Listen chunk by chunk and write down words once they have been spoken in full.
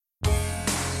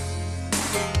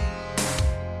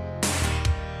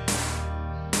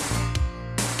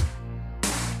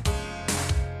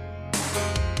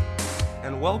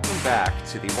welcome back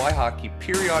to the WhyHockey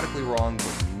Periodically Wrong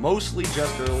but Mostly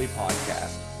Just Early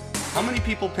podcast. How many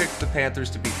people picked the Panthers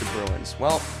to beat the Bruins?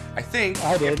 Well, I think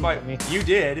I did. You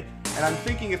did, and I'm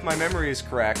thinking if my memory is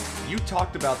correct, you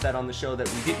talked about that on the show that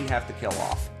we didn't have to kill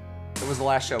off. It was the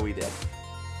last show we did.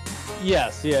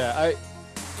 Yes, yeah.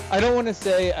 I don't want to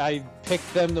say I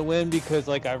picked them to win because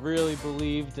I really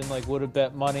believed and would have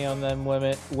bet money on them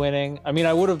winning. I mean,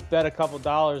 I would have bet a couple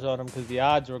dollars on them because the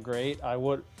odds were great.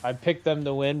 I picked them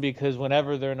to win because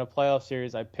whenever they're in a playoff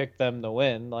series, I pick them to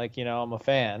win. I'm a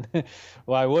fan.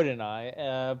 Why wouldn't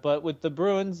I? But with the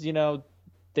Bruins,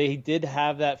 they did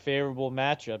have that favorable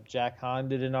matchup. Jack Hahn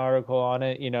did an article on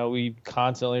it. We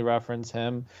constantly reference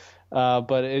him.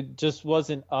 But it just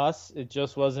wasn't us. It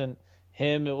just wasn't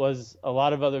him. It was a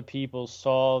lot of other people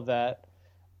saw that,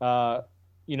 the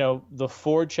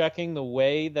forechecking, the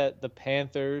way that the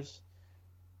Panthers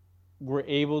were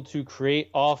able to create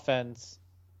offense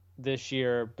this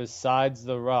year besides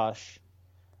the rush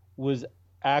was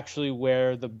actually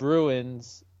where the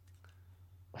Bruins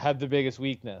had the biggest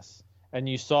weakness. And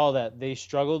you saw that they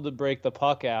struggled to break the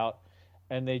puck out,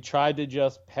 and they tried to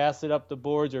just pass it up the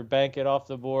boards or bank it off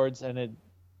the boards, and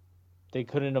they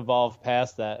couldn't evolve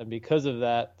past that. And because of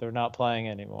that, they're not playing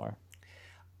anymore.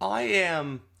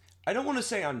 I don't want to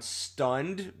say I'm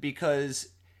stunned, because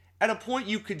at a point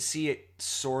you could see it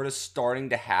sort of starting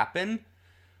to happen.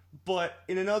 But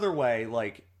in another way,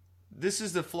 this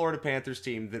is the Florida Panthers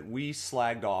team that we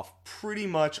slagged off pretty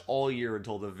much all year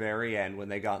until the very end when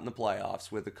they got in the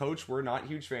playoffs, with a coach we're not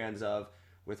huge fans of,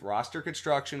 with roster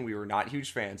construction we were not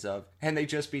huge fans of, and they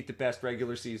just beat the best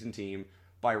regular season team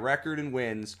by record and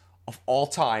wins of all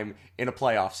time in a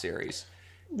playoff series.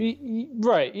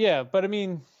 Right, yeah, but I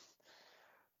mean,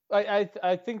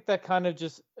 I think that kind of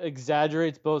just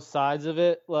exaggerates both sides of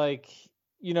it. It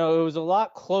was a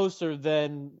lot closer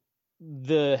than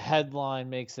the headline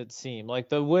makes it seem.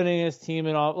 The winningest team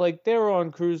and all, they were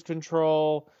on cruise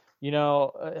control.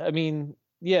 I mean,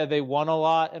 yeah, they won a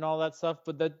lot and all that stuff,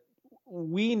 but that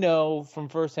we know from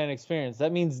firsthand experience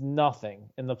that means nothing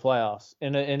in the playoffs.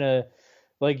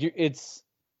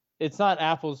 It's not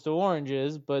apples to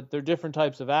oranges, but they're different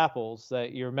types of apples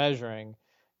that you're measuring,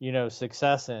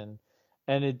 success in.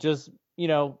 And it just,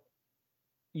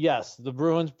 yes, the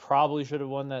Bruins probably should have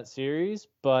won that series,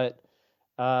 but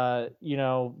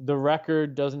the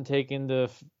record doesn't take into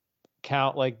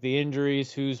count the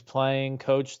injuries, who's playing,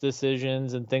 coach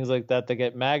decisions, and things like that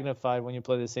get magnified when you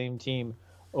play the same team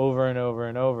over and over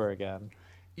and over again.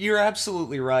 You're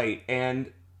absolutely right.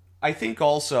 And I think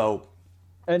also,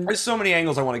 there's so many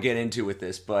angles I want to get into with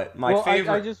this, but favorite...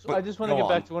 I just want to get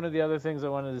back to one of the other things I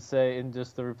wanted to say, and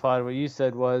just the reply to what you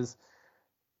said was,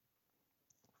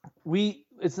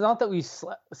 it's not that we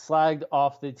slagged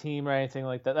off the team or anything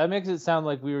like that. That makes it sound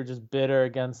like we were just bitter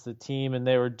against the team and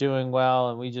they were doing well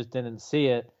and we just didn't see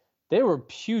it. They were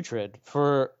putrid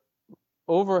for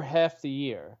over half the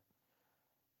year.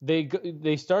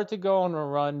 They start to go on a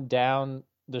run down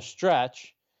the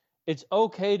stretch. It's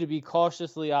okay to be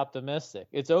cautiously optimistic.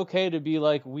 It's okay to be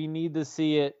we need to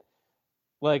see it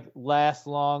last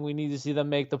long. We need to see them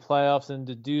make the playoffs and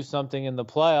to do something in the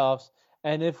playoffs.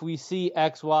 And if we see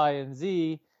X, Y, and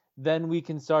Z, then we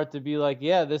can start to be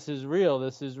yeah, this is real.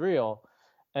 This is real.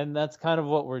 And that's kind of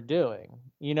what we're doing.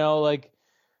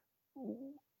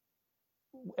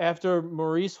 After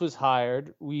Maurice was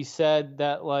hired, we said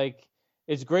that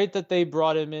it's great that they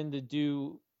brought him in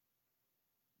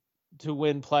to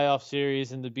win playoff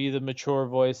series and to be the mature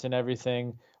voice and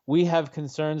everything. We have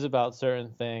concerns about certain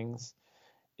things.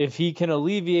 If he can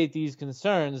alleviate these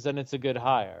concerns, then it's a good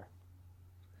hire.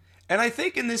 And I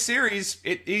think in this series,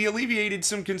 it alleviated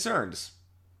some concerns.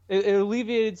 It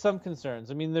alleviated some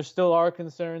concerns. I mean, there still are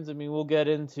concerns. I mean, we'll get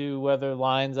into whether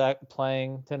Lyon's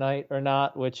playing tonight or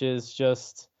not, which is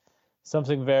just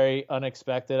something very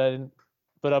unexpected.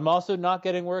 But I'm also not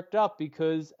getting worked up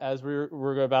because, as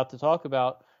we're about to talk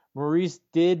about, Maurice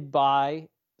did buy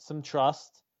some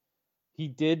trust. He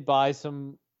did buy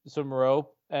some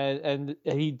rope, and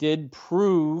he did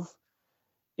prove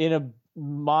in a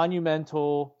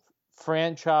monumental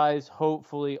franchise,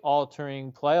 hopefully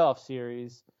altering playoff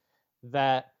series,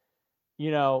 that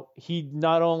he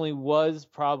not only was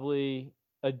probably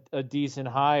a decent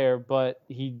hire, but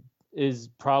he is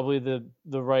probably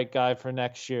the right guy for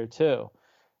next year too.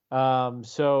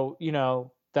 So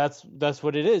that's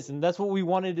what it is, and that's what we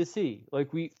wanted to see.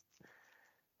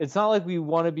 It's not like we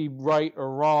want to be right or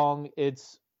wrong.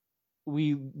 It's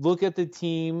we look at the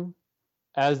team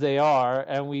as they are,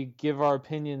 and we give our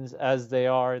opinions as they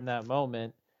are in that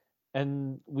moment.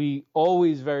 And we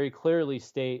always very clearly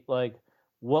state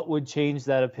what would change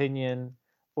that opinion,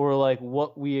 or like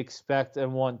what we expect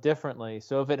and want differently.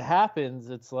 So if it happens,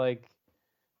 it's like,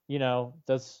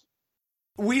 that's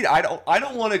I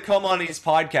don't want to come on these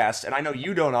podcasts, and I know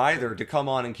you don't either, to come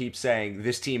on and keep saying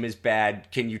this team is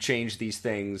bad. Can you change these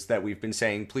things that we've been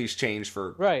saying? Please change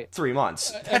for right. 3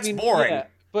 months. I That's mean, boring. yeah,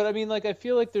 but I mean, like, I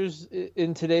feel like there's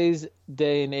in today's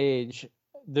day and age,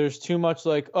 there's too much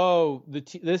like, oh,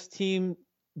 this team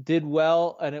did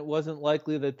well, and it wasn't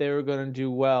likely that they were going to do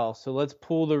well. So let's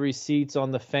pull the receipts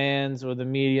on the fans or the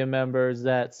media members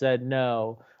that said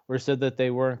no, or said that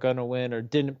they weren't going to win, or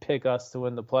didn't pick us to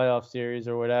win the playoff series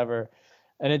or whatever.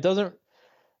 And it doesn't.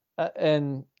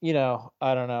 And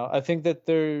I don't know. I think that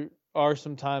there are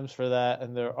some times for that,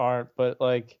 and there aren't. But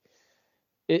like,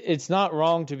 it's not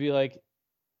wrong to be like,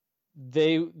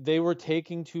 they were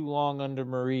taking too long under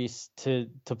Maurice to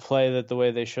play that the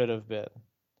way they should have been.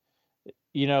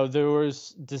 There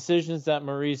was decisions that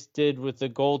Maurice did with the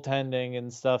goaltending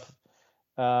and stuff,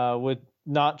 with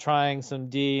not trying some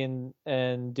D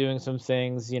and doing some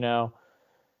things.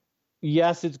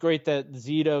 Yes, it's great that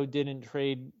Zito didn't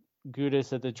trade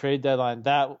Gudas at the trade deadline.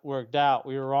 That worked out.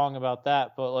 We were wrong about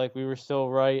that, but like, we were still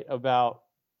right about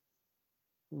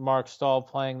Mark Stahl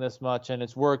playing this much, and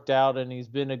it's worked out, and he's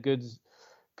been a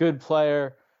good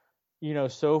player,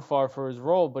 so far for his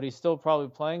role, but he's still probably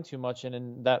playing too much,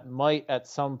 and that might at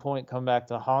some point come back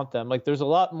to haunt them. Like, there's a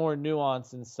lot more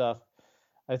nuance and stuff,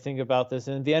 I think, about this.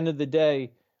 And at the end of the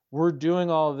day, we're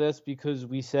doing all of this because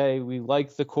we say we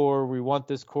like the core, we want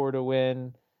this core to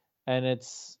win, and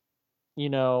it's,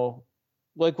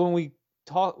 like, when we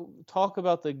talk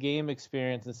about the game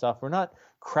experience and stuff, we're not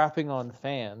crapping on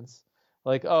fans.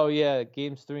 Like, oh yeah,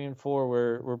 games 3 and 4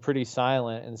 were pretty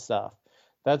silent and stuff.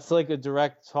 That's like a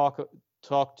direct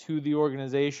talk to the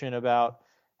organization about,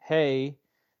 hey,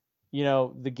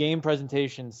 the game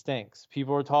presentation stinks.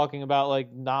 People are talking about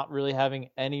like not really having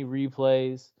any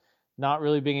replays, not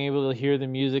really being able to hear the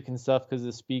music and stuff because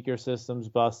the speaker system's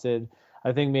busted.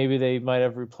 I think maybe they might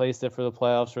have replaced it for the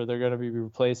playoffs, or they're going to be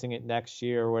replacing it next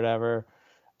year or whatever.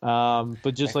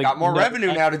 But just They've like, got more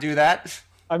revenue now to do that.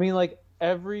 I mean, like,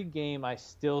 every game I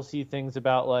still see things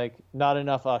about like not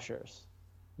enough ushers.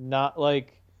 Not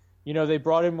like, they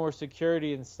brought in more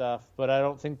security and stuff, but I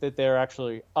don't think that they're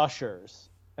actually ushers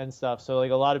and stuff. So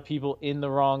like, a lot of people in the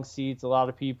wrong seats, a lot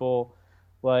of people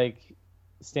like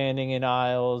standing in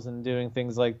aisles and doing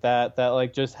things like that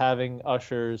like just having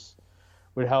ushers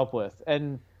would help with.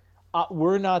 And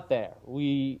we're not there.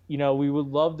 We would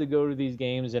love to go to these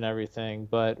games and everything,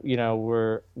 but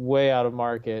we're way out of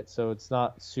market, so it's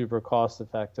not super cost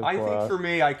effective. I think for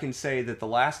me, I can say that the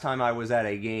last time I was at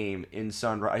a game in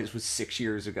Sunrise was 6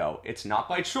 years ago. It's not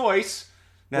by choice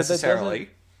necessarily. But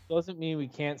that doesn't mean we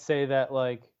can't say that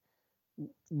like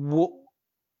we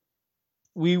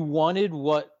wanted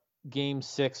what Game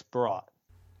 6 brought.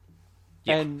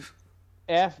 Yeah. And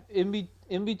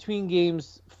in between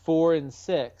games 4 and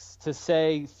 6, to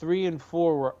say 3 and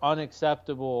 4 were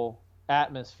unacceptable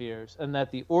atmospheres, and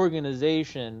that the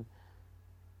organization,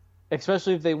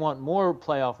 especially if they want more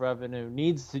playoff revenue,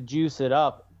 needs to juice it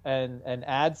up and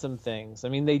add some things. I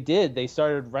mean, they did. They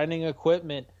started renting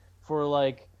equipment for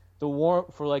like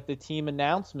the team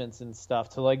announcements and stuff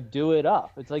to like do it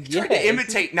up. It's like, trying to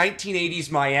imitate 1980s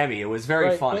Miami. It was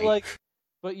very funny.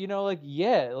 But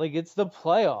it's the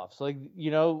playoffs. Like,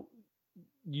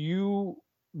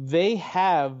 they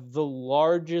have the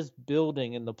largest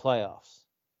building in the playoffs.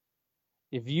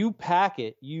 If you pack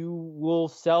it, you will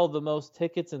sell the most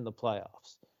tickets in the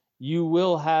playoffs. You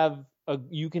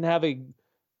can have a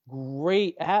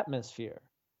great atmosphere.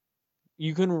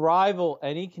 You can rival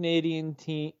any Canadian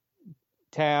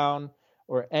town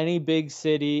or any big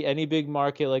city, any big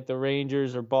market like the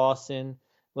Rangers or Boston.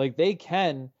 Like, they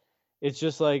can. It's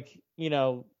just like,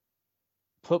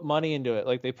 put money into it.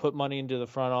 Like, they put money into the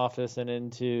front office and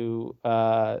into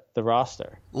the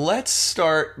roster. Let's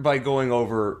start by going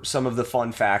over some of the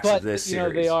fun facts of this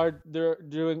series.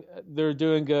 They're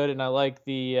doing good, and I like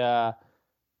the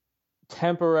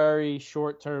temporary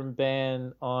short-term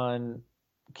ban on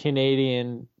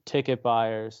Canadian ticket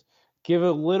buyers. Give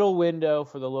a little window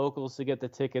for the locals to get the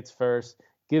tickets first.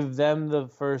 Give them the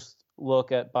first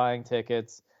look at buying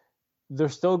tickets. They're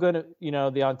still going to,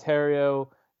 the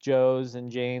Ontario Joes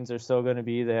and Janes are still going to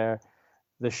be there.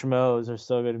 The Schmoes are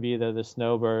still going to be there, the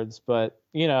Snowbirds. But,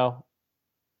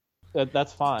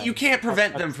 that's fine. You can't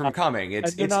prevent them from coming.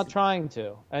 They're not trying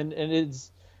to. And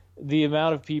it's the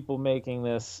amount of people making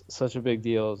this such a big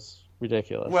deal is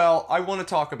ridiculous. Well, I want to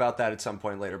talk about that at some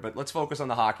point later, but let's focus on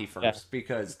the hockey first,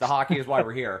 because the hockey is why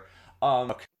we're here.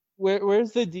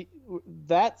 Where's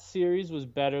that series was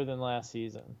better than last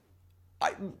season.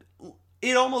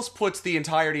 It almost puts the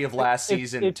entirety of last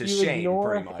season to shame,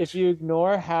 pretty if much. you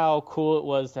ignore how cool it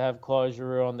was to have Claude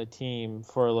Giroux on the team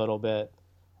for a little bit,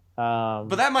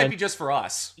 But that might and be just for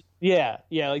us. yeah,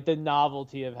 like the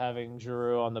novelty of having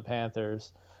Giroux on the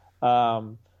Panthers.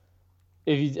 Um,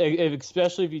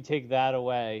 especially if you take that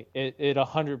away, it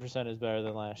 100% is better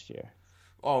than last year.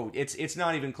 Oh, it's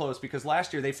not even close because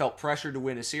last year they felt pressure to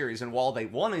win a series, and while they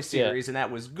won a Yeah, series and that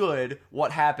was good,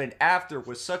 what happened after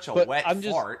was such a but wet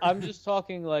fart. I'm just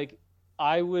talking like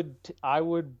I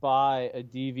would buy a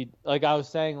DVD, like I was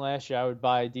saying last year I would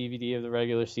buy a DVD of the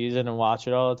regular season and watch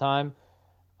it all the time.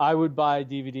 I would buy a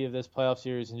DVD of this playoff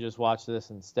series and just watch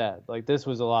this instead. Like this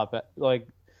was a lot better. Like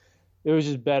it was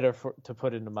just better to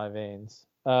put into my veins.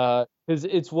 Because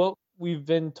it's what we've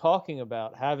been talking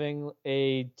about, having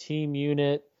a team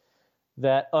unit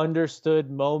that understood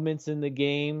moments in the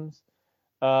games.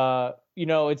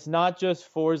 It's not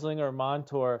just Forsling or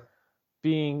Montour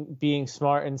being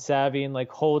smart and savvy and like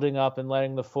holding up and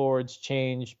letting the forwards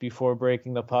change before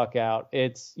breaking the puck out.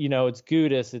 It's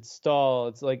Gudis, it's Stahl,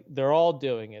 it's like they're all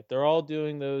doing it. They're all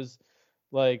doing those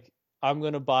like I'm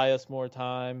gonna buy us more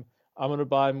time, I'm gonna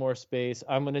buy more space,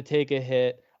 I'm gonna take a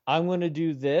hit, I'm gonna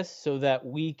do this so that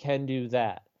we can do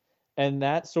that. And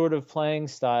that sort of playing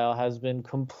style has been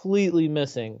completely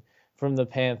missing from the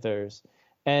Panthers.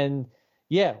 And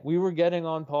yeah, we were getting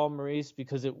on Paul Maurice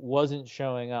because it wasn't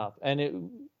showing up. And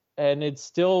it's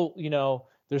still,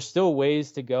 there's still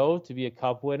ways to go to be a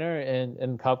cup winner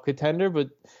and cup contender, but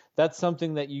that's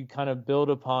something that you kind of build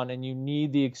upon, and you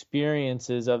need the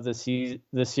experiences of the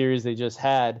series they just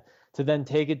had to then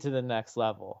take it to the next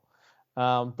level.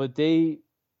 But they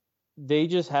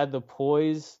just had the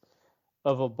poise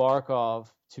of a Barkov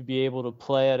to be able to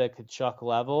play at a Kachuk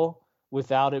level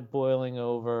without it boiling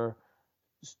over,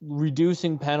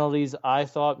 reducing penalties. I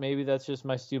thought maybe that's just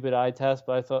my stupid eye test,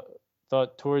 but I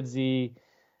thought towards the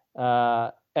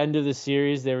end of the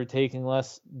series they were taking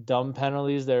less dumb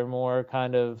penalties. They're more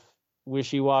kind of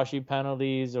wishy-washy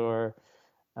penalties, or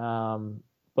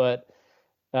but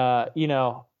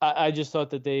I just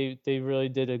thought that they really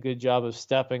did a good job of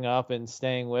stepping up and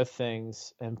staying with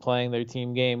things and playing their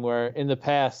team game, where in the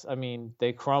past, I mean,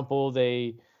 they crumple,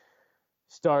 they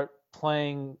start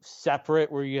playing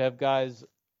separate where you have guys,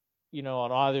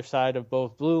 on either side of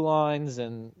both blue lines,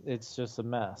 and it's just a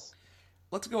mess.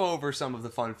 Let's go over some of the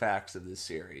fun facts of this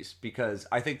series because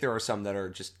I think there are some that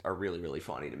are really really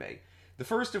funny to me. The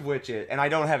first of which is, and I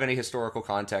don't have any historical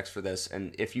context for this,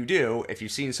 and if you do, if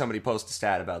you've seen somebody post a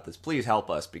stat about this, please help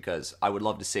us because I would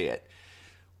love to see it.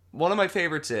 One of my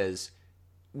favorites is,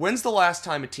 when's the last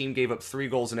time a team gave up 3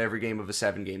 goals in every game of a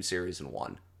 7-game series and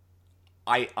won?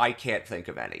 I can't think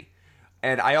of any.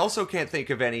 And I also can't think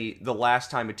of any the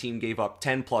last time a team gave up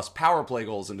 10 plus power play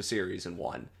goals in a series and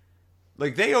won.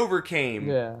 Like, they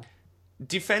overcame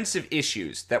defensive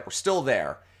issues that were still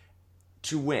there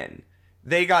to win.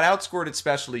 They got outscored at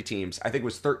specialty teams. I think it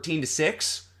was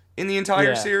 13-6 in the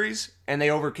entire series, and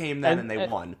they overcame that and they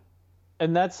won.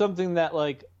 And that's something that,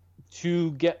 like,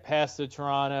 to get past the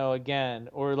Toronto again,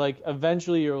 or like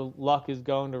eventually your luck is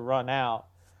going to run out.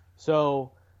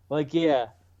 So, like, yeah,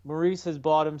 Maurice has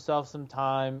bought himself some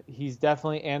time. He's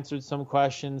definitely answered some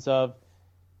questions of,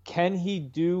 can he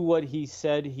do what he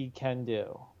said he can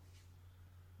do?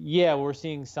 Yeah, we're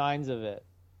seeing signs of it.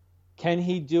 Can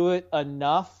he do it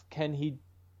enough? Can he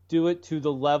do it to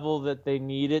the level that they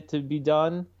need it to be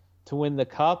done to win the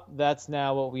cup? That's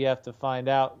now what we have to find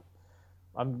out.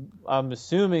 I'm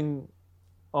assuming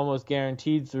almost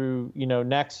guaranteed through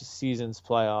next season's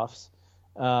playoffs,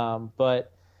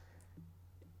 but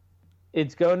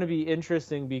it's going to be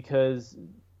interesting because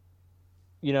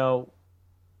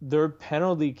their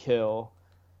penalty kill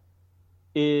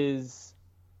is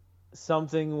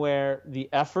something where the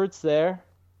effort's there,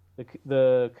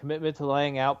 the commitment to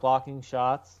laying out blocking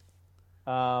shots.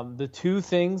 The two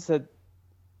things that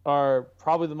are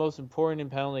probably the most important in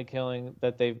penalty killing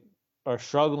that they are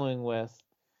struggling with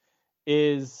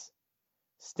is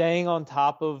staying on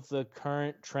top of the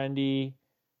current trendy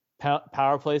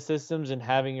power play systems and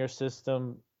having your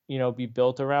system, be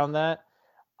built around that.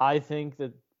 I think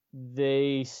that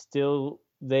their system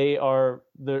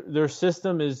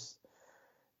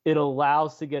it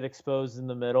allows to get exposed in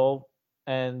the middle,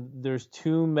 and there's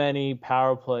too many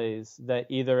power plays that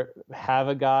either have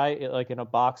a guy like in a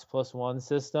box plus one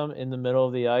system in the middle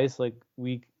of the ice, like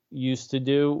we used to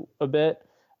do a bit,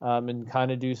 and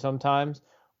kind of do sometimes,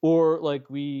 or like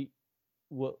the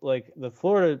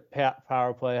Florida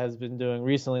power play has been doing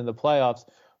recently in the playoffs,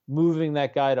 moving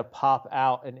that guy to pop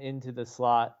out and into the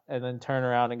slot and then turn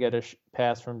around and get a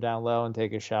pass from down low and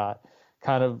take a shot.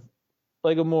 Kind of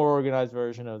like a more organized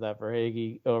version of that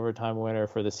WhyHockey overtime winner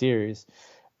for the series.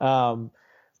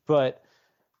 But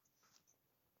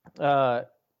uh,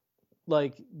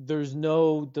 like there's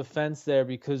no defense there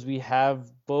because we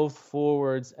have both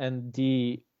forwards and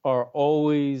D are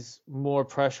always more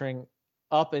pressuring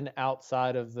up and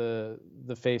outside of the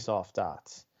face-off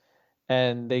dots,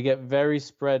 and they get very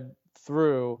spread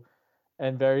through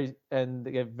and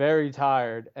they get very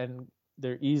tired and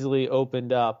they're easily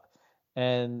opened up,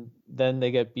 and then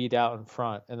they get beat out in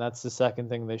front, and that's the second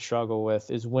thing they struggle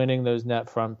with is winning those net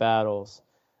front battles.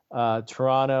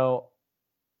 Toronto,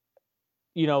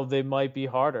 they might be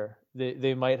harder.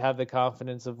 They might have the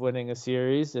confidence of winning a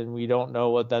series, and we don't know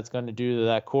what that's going to do to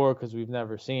that core because we've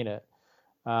never seen it.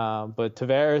 But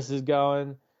Tavares is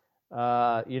going,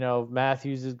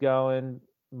 Matthews is going,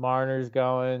 Marner's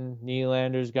going,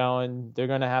 Nylander's going. They're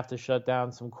going to have to shut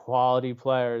down some quality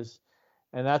players,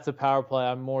 and that's a power play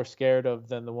I'm more scared of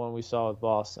than the one we saw with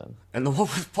Boston. And the one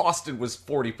with Boston was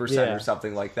 40% or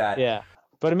something like that. Yeah,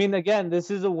 but I mean, again, this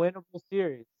is a winnable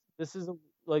series. This is a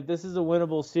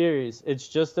winnable series. It's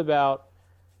just about,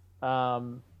 they're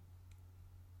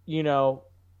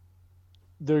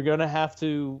going to have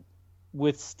to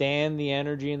withstand the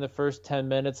energy in the first 10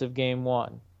 minutes of game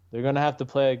one. They're going to have to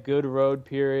play a good road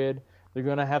period. They're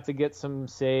going to have to get some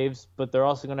saves, but they're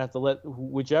also going to have to let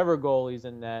whichever goalie's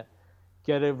in net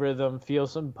get a rhythm, feel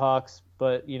some pucks,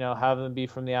 but, have them be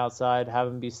from the outside, have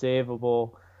them be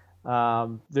savable.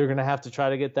 They're going to have to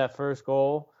try to get that first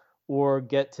goal or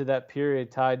get to that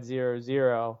period tied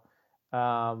 0-0.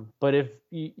 But if,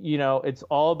 it's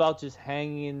all about just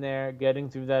hanging in there, getting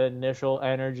through that initial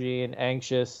energy and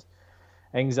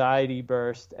anxiety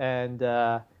burst. And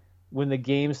when the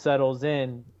game settles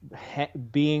in,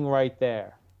 being right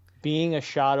there, being a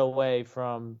shot away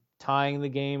from tying the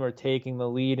game or taking the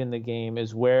lead in the game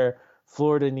is where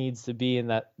Florida needs to be in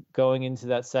that going into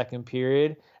that second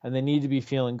period, and they need to be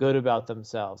feeling good about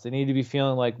themselves. They need to be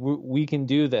feeling like we can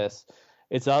do this.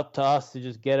 It's up to us to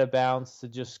just get a bounce, to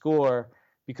just score,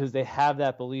 because they have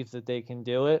that belief that they can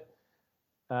do it.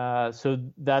 So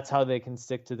that's how they can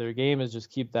stick to their game, is just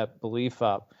keep that belief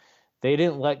up. They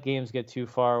didn't let games get too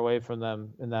far away from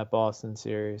them in that Boston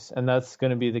series, and that's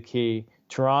going to be the key.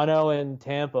 Toronto and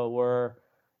Tampa were,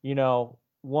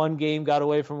 one game got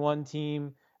away from one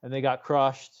team and they got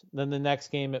crushed. Then the next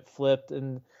game it flipped,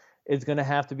 and it's going to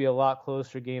have to be a lot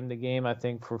closer game to game, I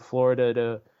think, for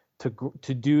Florida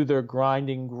to do their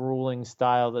grinding, grueling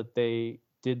style that they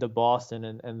did to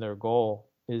Boston, and their goal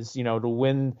is,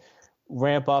 to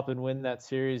ramp up and win that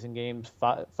series in games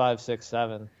 5, 6,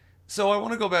 7. So I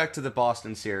want to go back to the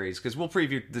Boston series because we'll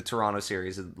preview the Toronto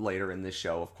series later in this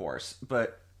show, of course.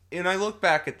 But I look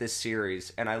back at this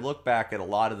series and I look back at a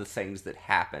lot of the things that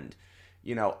happened.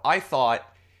 I thought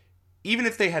even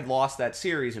if they had lost that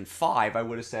series in 5, I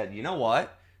would have said, you know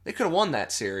what? They could have won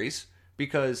that series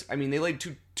because, they laid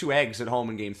two eggs at home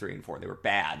in game 3 and 4. They were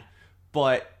bad.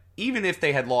 But even if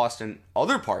they had lost in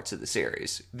other parts of the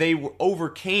series, they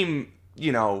overcame,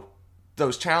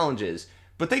 those challenges.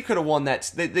 But they could have won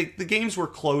that. The games were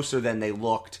closer than they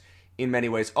looked in many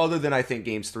ways, other than I think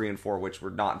games 3 and 4, which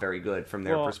were not very good from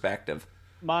their perspective.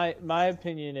 My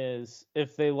opinion is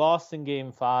if they lost in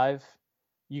game 5,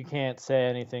 you can't say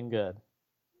anything good.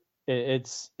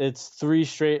 It's 3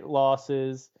 straight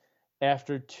losses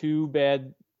after 2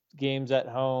 bad games at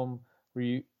home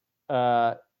where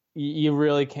you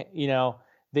really can't.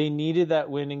 They needed that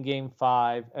win in game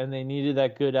 5 and they needed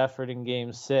that good effort in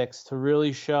game 6 to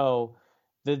really show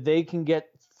that they can get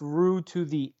through to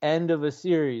the end of a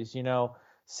series.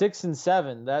 6 and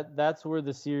 7, that's where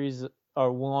the series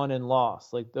are won and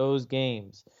lost, like those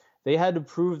games. They had to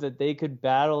prove that they could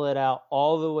battle it out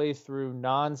all the way through,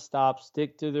 nonstop,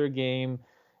 stick to their game,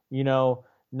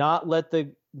 not let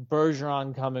the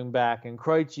Bergeron coming back and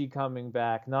Krejci coming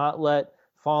back, not let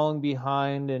falling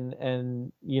behind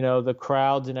and the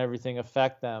crowds and everything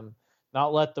affect them,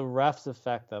 not let the refs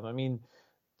affect them.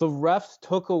 The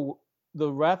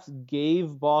refs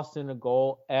gave Boston a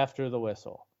goal after the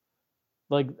whistle.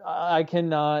 I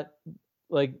cannot,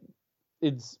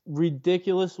 it's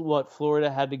ridiculous what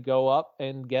Florida had to go up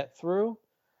and get through.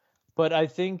 But I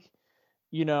think,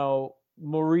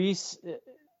 Maurice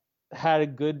had a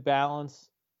good balance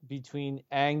between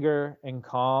anger and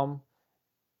calming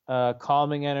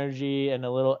energy and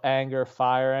a little anger,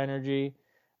 fire energy.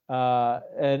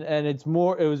 And it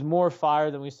was more fire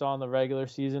than we saw in the regular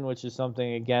season, which is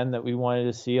something, again, that we wanted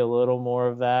to see a little more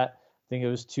of that. I think it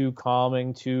was too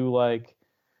calming, too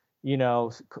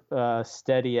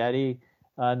steady Eddie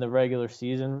in the regular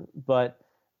season. But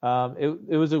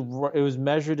It was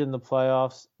measured in the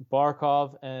playoffs.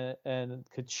 Barkov and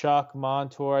Kachuk,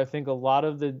 Montour. I think a lot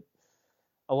of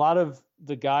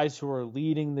the guys who were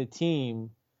leading the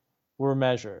team were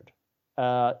measured,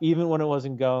 even when it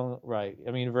wasn't going right.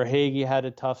 I mean, Verhaeghe had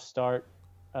a tough start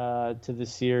to the I mean,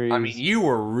 series. you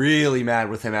were really mad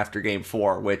with him after game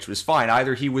 4, which was fine.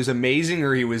 Either he was amazing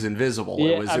or he was invisible.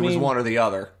 Yeah, I It was mean, one or the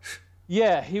other.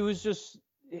 yeah, he was just.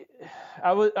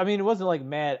 I mean, it wasn't like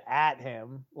mad at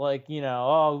him, like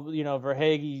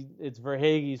Verhaeghe. It's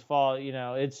Verhaeghe's fault.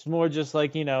 It's more just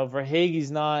like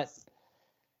Verhaeghe's not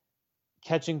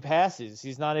catching passes.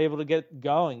 He's not able to get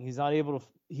going. He's not able to.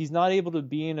 He's not able to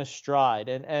be in a stride.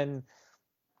 And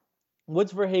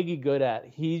what's Verhaeghe good at?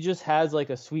 He just has like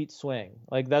a sweet swing.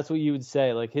 Like that's what you would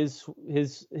say. Like his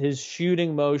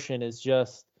shooting motion is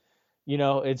just,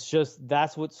 it's just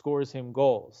that's what scores him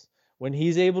goals. When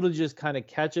he's able to just kind of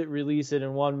catch it, release it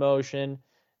in one motion,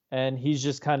 and he's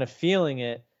just kind of feeling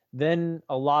it, then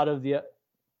a lot of the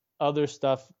other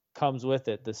stuff comes with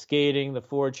it. The skating, the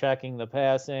forechecking, the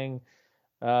passing,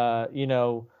 uh, you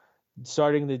know,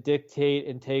 starting to dictate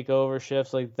and take over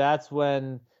shifts. Like that's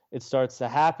when it starts to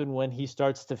happen, when he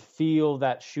starts to feel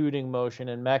that shooting motion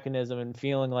and mechanism and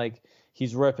feeling like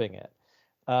he's ripping it.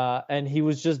 And he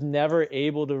was just never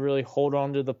able to really hold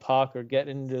on to the puck or get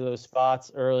into those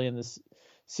spots early in this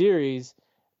series.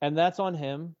 And that's on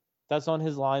him. That's on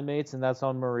his line mates, and that's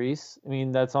on Maurice. I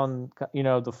mean, that's on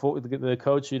the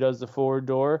coach who does the forward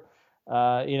door.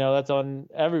 That's on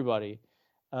everybody.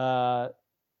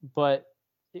 But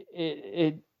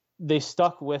they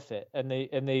stuck with it, and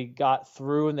they got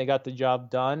through, and they got the job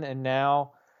done, and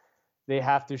now they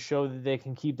have to show that they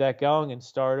can keep that going and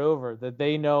start over, that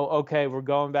they know, okay, we're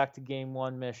going back to game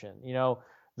 1 mission.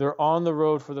 They're on the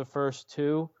road for the first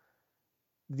 2.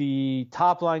 The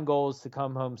top line goal is to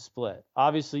come home split.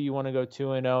 Obviously you want to go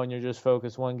 2-0 and you're just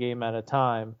focused one game at a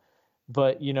time,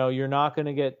 but you're not going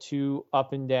to get too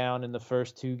up and down in the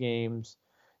first 2 games.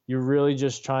 You're really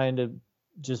just trying to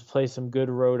just play some good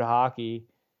road hockey.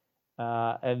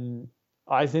 And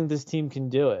I think this team can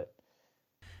do it.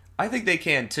 I think they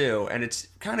can too, and it's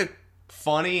kind of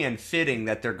funny and fitting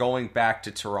that they're going back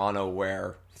to Toronto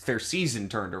where their season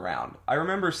turned around. I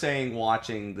remember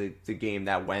watching the game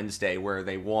that Wednesday where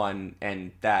they won,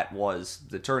 and that was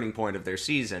the turning point of their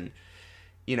season.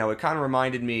 It kind of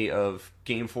reminded me of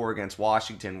Game 4 against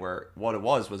Washington, where what it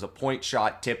was a point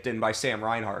shot tipped in by Sam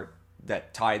Reinhart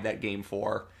that tied that Game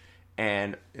 4.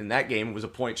 And in that game, it was a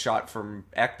point shot from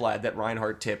Ekblad that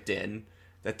Reinhart tipped in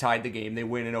that tied the game. They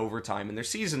win in overtime, and their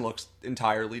season looks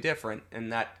entirely different,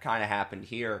 and that kind of happened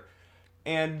here.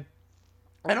 And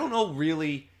I don't know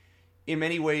really, in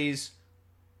many ways,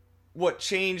 what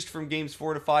changed from games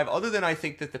 4 to 5, other than I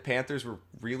think that the Panthers were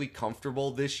really comfortable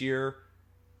this year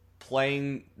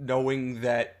playing knowing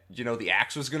that, the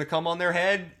axe was going to come on their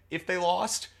head if they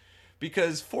lost.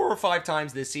 Because 4 or 5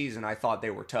 times this season, I thought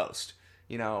they were toast.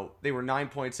 They were 9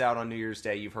 points out on New Year's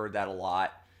Day. You've heard that a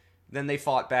lot. Then they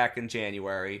fought back in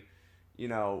January.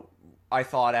 I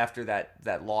thought after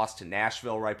that loss to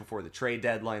Nashville right before the trade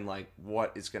deadline, like,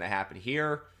 what is going to happen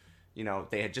here?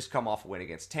 They had just come off a win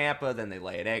against Tampa, then they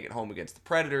lay an egg at home against the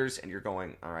Predators, and you're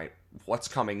going, all right, what's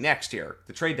coming next here?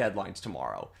 The trade deadline's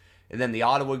tomorrow. And then the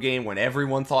Ottawa game when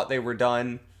everyone thought they were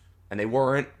done, and they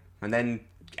weren't. And then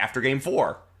after game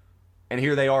 4, and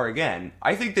here they are again.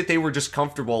 I think that they were just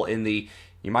comfortable in the,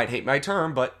 you might hate my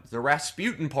term, but the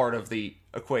Rasputin part of the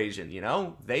equation,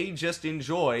 They just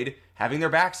enjoyed having their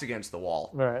backs against the wall.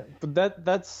 Right. But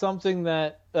that's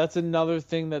another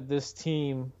thing that this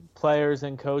team, players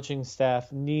and coaching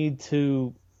staff, need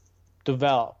to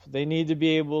develop. They need to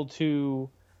be able to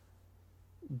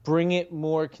bring it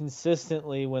more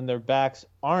consistently when their backs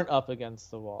aren't up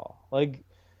against the wall. Like,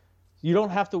 you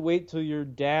don't have to wait till you're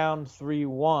down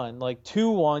 3-1. Like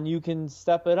 2-1, you can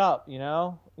step it up,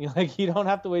 Like, you don't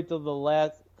have to wait till the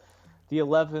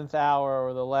 11th hour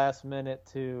or the last minute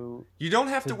to... You don't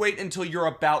have to wait until you're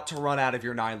about to run out of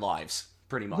your 9 lives,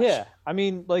 pretty much. Yeah, I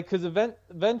mean, like, because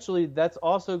eventually that's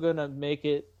also going to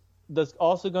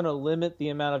limit the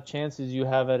amount of chances you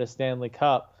have at a Stanley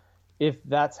Cup if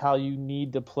that's how you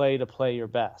need to play your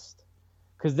best.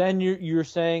 Because then you're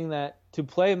saying that to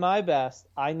play my best,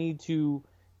 I need to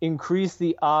increase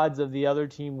the odds of the other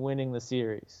team winning the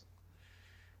series.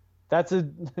 That's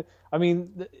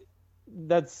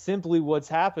simply what's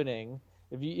happening.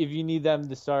 If you need them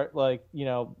to start, like,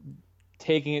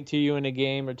 taking it to you in a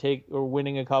game or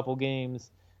winning a couple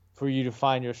games for you to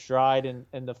find your stride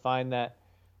and to find that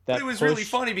But it was really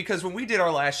funny because when we did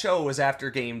our last show, it was after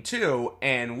game 2,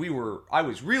 and I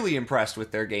was really impressed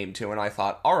with their game 2, and I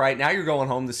thought, all right, now you're going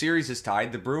home. The series is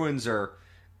tied. The Bruins are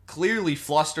clearly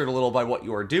flustered a little by what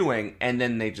you were doing, and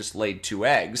then they just laid two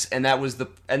eggs, and that was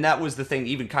the thing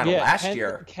even kind of last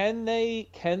year. Can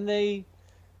they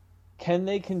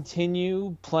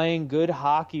continue playing good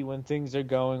hockey when things are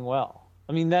going well?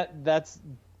 I mean, that's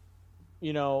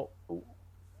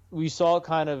we saw it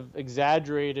kind of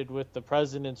exaggerated with the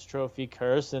President's Trophy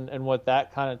curse and what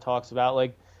that kind of talks about.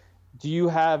 Like, do you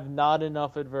have not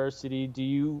enough adversity? Do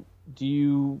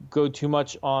you go too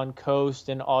much on coast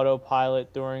and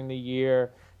autopilot during the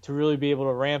year to really be able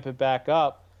to ramp it back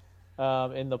up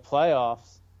in the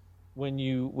playoffs when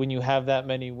you have that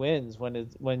many wins,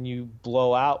 when you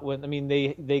blow out?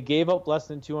 They gave up less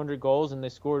than 200 goals and they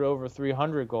scored over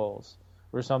 300 goals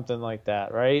or something like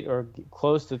that, right? Or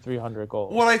close to 300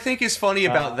 goals. What I think is funny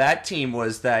about that team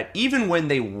was that even when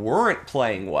they weren't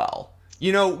playing well,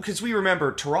 because we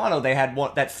remember Toronto, they had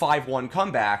that 5-1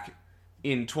 comeback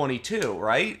in 22,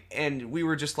 right? And we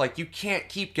were just like, you can't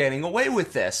keep getting away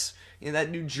with this. In that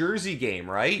New Jersey game,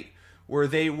 right? Where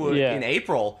they would, in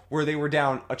April, where they were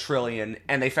down $1 trillion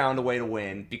and they found a way to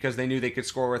win because they knew they could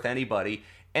score with anybody.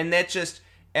 And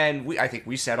I think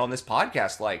we said on this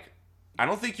podcast, like, I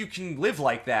don't think you can live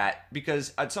like that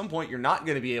because at some point you're not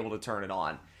going to be able to turn it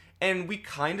on. And we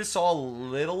kind of saw a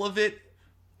little of it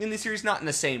in the series, not in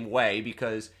the same way,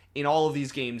 because in all of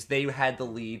these games they had the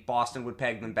lead, Boston would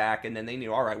peg them back, and then they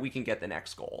knew, all right, we can get the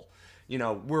next goal.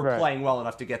 We're playing well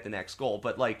enough to get the next goal.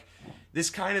 But like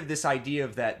this idea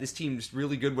of that this team's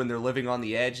really good when they're living on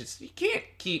the edge, you can't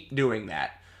keep doing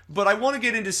that. But I want to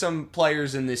get into some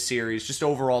players in this series, just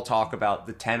overall talk about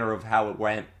the tenor of how it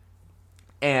went.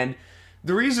 And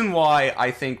the reason why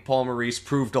I think Paul Maurice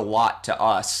proved a lot to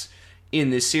us in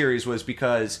this series was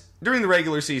because during the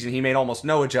regular season, he made almost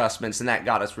no adjustments, and that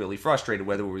got us really frustrated,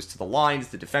 whether it was to the lines,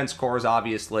 the defense cores,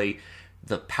 obviously.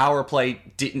 The power play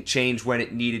didn't change when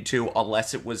it needed to,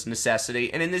 unless it was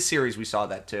necessity. And in this series, we saw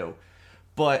that too.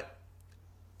 But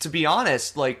to be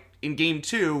honest, like in Game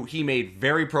 2, he made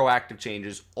very proactive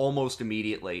changes almost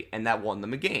immediately, and that won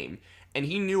them a game. And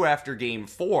he knew after Game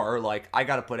 4, like, I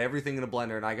got to put everything in a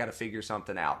blender and I got to figure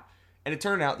something out. And it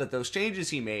turned out that those changes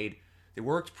he made, they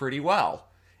worked pretty well.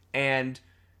 And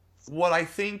what I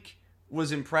think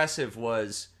was impressive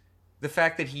was the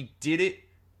fact that he did it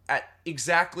at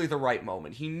exactly the right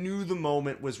moment. He knew the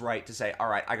moment was right to say, all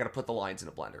right, I got to put the lines in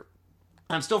a blender.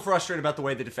 I'm still frustrated about the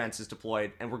way the defense is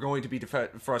deployed, and we're going to be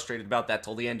frustrated about that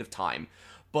till the end of time.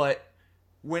 But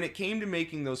when it came to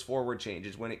making those forward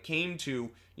changes, when it came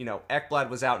to, Ekblad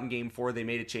was out in Game 4, they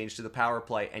made a change to the power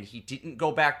play, and he didn't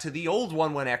go back to the old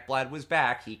one when Ekblad was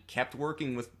back. He kept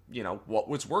working with, what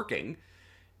was working,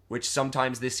 which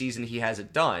sometimes this season he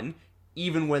hasn't done,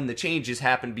 even when the changes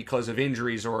happened because of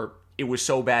injuries or it was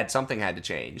so bad something had to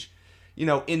change.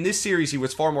 In this series, he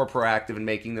was far more proactive in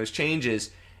making those changes,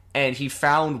 and he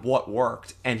found what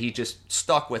worked, and he just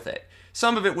stuck with it.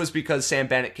 Some of it was because Sam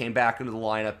Bennett came back into the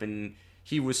lineup, and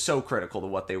he was so critical to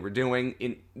what they were doing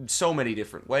in so many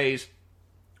different ways.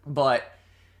 But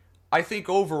I think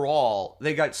overall,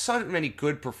 they got so many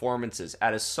good performances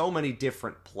out of so many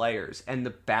different players, and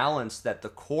the balance that the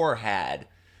core had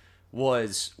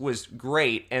was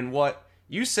great. And what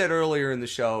you said earlier in the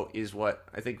show is what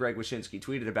I think Greg Wyshynski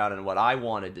tweeted about, and what I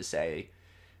wanted to say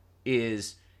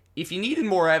is, if you needed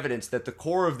more evidence that the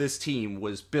core of this team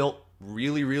was built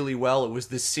really, really well, it was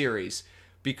this series,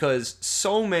 because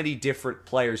so many different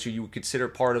players who you would consider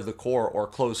part of the core or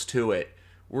close to it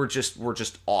were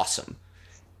just awesome.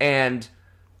 And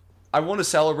I want to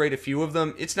celebrate a few of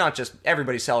them. It's not just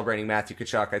everybody celebrating Matthew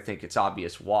Tkachuk. I think it's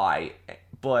obvious why,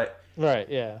 but right,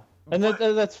 yeah. And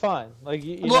that's fine. Like,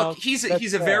 look, he's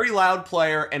a very loud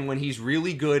player, and when he's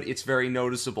really good, it's very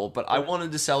noticeable. But I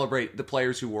wanted to celebrate the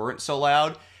players who weren't so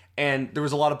loud, and there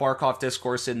was a lot of Barkov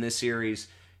discourse in this series.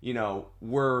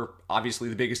 We're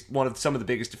obviously some of the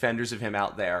biggest defenders of him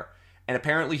out there, and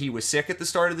apparently he was sick at the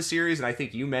start of the series. And I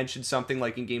think you mentioned something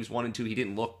like in games 1 and 2, he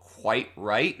didn't look quite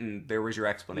right, and there was your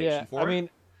explanation for it.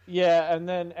 And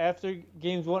then after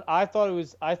games 1, I thought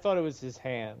it was his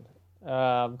hand.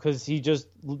 Because he just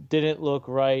didn't look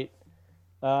right.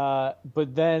 But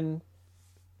then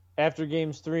after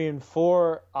games 3 and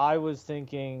 4, I was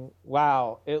thinking,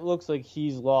 wow, it looks like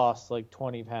he's lost like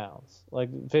 20 pounds, like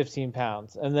 15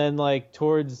 pounds. And then like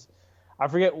towards, I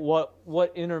forget what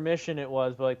intermission it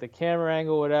was, but like the camera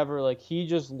angle, whatever, like he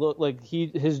just looked like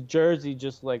his jersey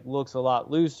just like looks a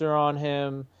lot looser on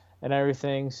him and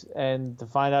everything. And to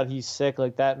find out he's sick,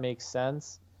 like that makes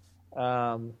sense.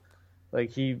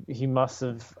 Like he must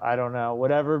have, I don't know,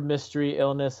 whatever mystery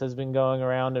illness has been going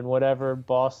around, and whatever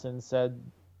Boston said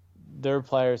their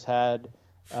players had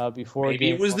before Maybe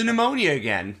it game was the one. pneumonia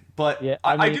again, but Yeah,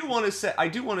 I do want to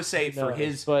say who for knows?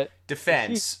 his But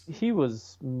defense. he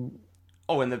was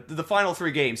Oh, in the final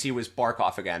 3 games, he was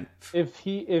Barkov again.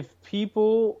 if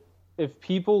people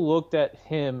looked at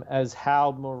him as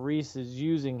how Maurice is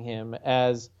using him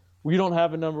as we don't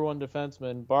have a number one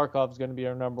defenseman, Barkov's going to be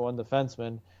our number one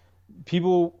defenseman.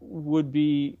 People would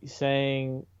be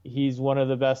saying he's one of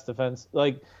the best defense.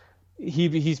 Like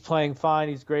he's playing fine,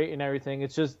 he's great and everything.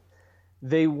 It's just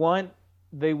they want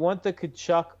the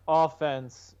Kachuk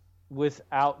offense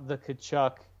without the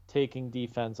Kachuk taking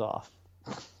defense off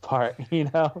part, you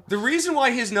know? The reason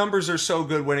why his numbers are so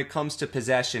good when it comes to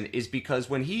possession is because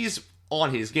when he's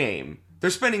on his game, they're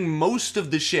spending most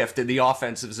of the shift in the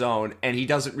offensive zone, and he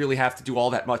doesn't really have to do all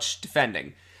that much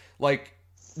defending. Like,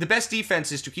 the best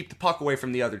defense is to keep the puck away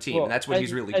from the other team, and that's what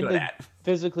he's really good at.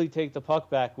 Physically take the puck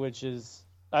back, which is,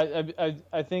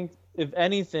 I think, if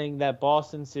anything, that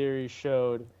Boston series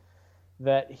showed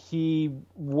that he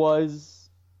was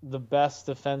the best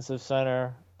defensive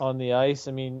center on the ice.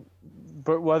 I mean,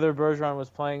 whether Bergeron was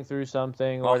playing through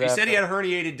something or he said he had a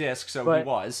herniated disc, so he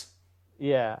was.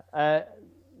 Yeah.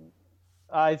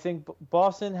 I think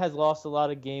Boston has lost a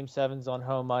lot of Game 7s on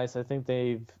home ice. I think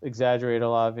they've exaggerated a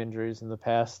lot of injuries in the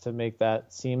past to make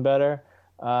that seem better.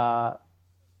 I'm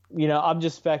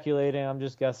just speculating. I'm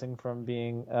just guessing from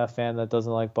being a fan that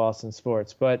doesn't like Boston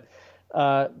sports. But,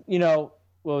 what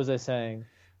was I saying?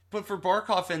 But for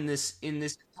Barkov in this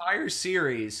entire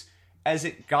series, as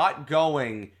it got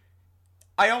going,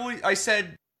 I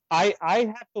said I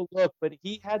have to look, but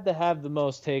he had to have the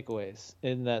most takeaways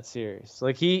in that series.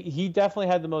 Like he definitely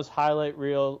had the most highlight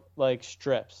reel like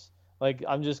strips. Like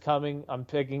I'm just coming, I'm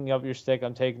picking up your stick,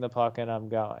 I'm taking the puck, and I'm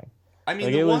going. I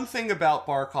mean, the one thing about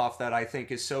Barkov that I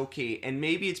think is so key, and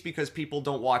maybe it's because people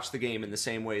don't watch the game in the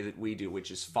same way that we do,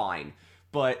 which is fine.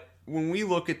 But when we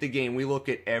look at the game, we look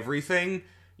at everything,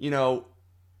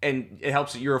 and it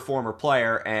helps that you're a former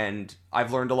player, and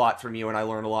I've learned a lot from you, and I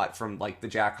learned a lot from like the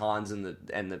Jack Hans and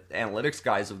the analytics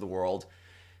guys of the world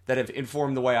that have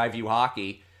informed the way I view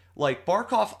hockey. Like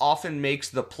Barkov often makes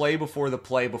the play before the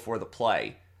play before the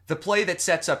play that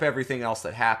sets up everything else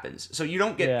that happens. So you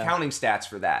don't get counting stats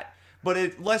for that. But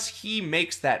unless he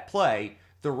makes that play,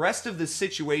 the rest of the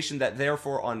situation that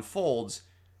therefore unfolds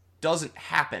doesn't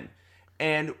happen.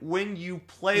 And when you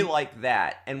play like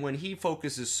that, and when he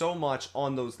focuses so much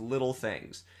on those little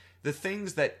things, the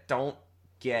things that don't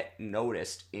get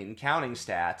noticed in counting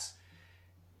stats,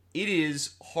 it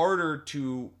is harder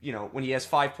to, when he has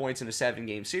 5 points in a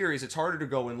 7-game series, it's harder to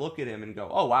go and look at him and go,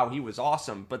 oh, wow, he was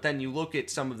awesome. But then you look at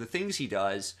some of the things he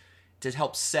does to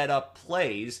help set up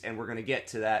plays, and we're going to get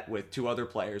to that with 2 other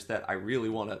players that I really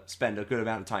want to spend a good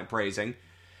amount of time praising,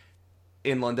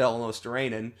 in Lundell and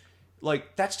Osterainen.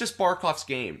 Like, that's just Barkov's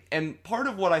game. And part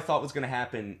of what I thought was going to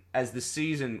happen as the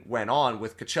season went on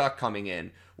with Tkachuk coming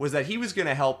in was that he was going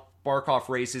to help Barkov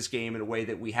raise his game in a way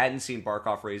that we hadn't seen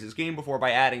Barkov raise his game before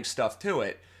by adding stuff to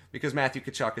it, because Matthew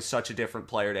Tkachuk is such a different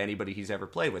player to anybody he's ever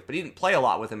played with. But he didn't play a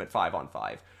lot with him at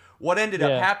 5-on-5. What ended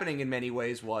up happening in many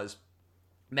ways was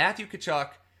Matthew Tkachuk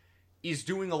is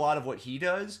doing a lot of what he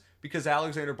does because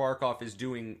Alexander Barkov is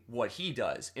doing what he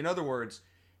does. In other words,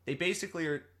 they basically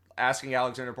are asking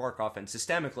Alexander Barkov, and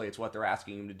systemically it's what they're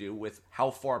asking him to do with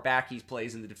how far back he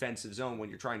plays in the defensive zone when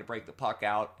you're trying to break the puck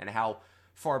out, and how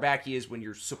far back he is when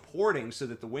you're supporting so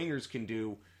that the wingers can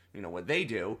do, what they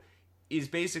do, is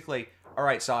basically, all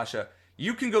right, Sasha,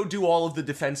 you can go do all of the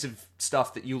defensive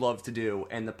stuff that you love to do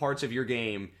and the parts of your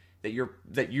game that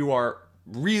you are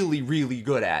really, really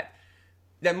good at.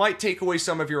 That might take away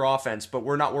some of your offense, but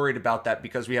we're not worried about that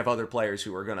because we have other players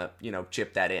who are going to,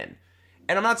 chip that in.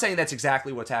 And I'm not saying that's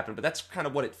exactly what's happened, but that's kind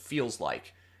of what it feels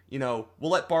like. We'll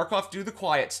let Barkov do the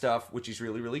quiet stuff, which he's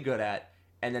really, really good at,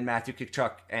 and then Matthew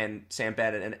Tkachuk and Sam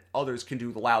Bennett and others can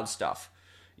do the loud stuff.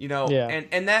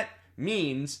 And that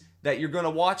means that you're going to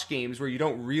watch games where you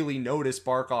don't really notice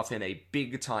Barkov in a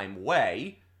big-time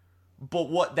way, but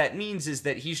what that means is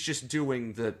that he's just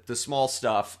doing the small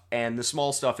stuff, and the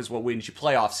small stuff is what wins you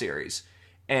playoff series.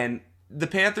 And the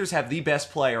Panthers have the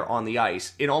best player on the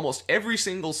ice in almost every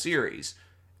single series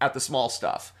at the small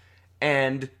stuff.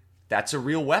 And that's a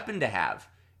real weapon to have.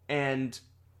 And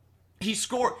he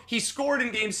scored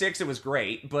in Game 6, it was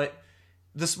great, but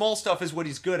the small stuff is what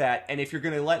he's good at, and if you're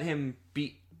going to let him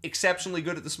be exceptionally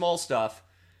good at the small stuff,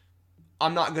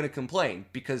 I'm not going to complain,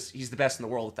 because he's the best in the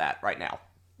world at that right now.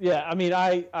 Yeah, I mean,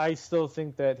 I still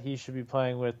think that he should be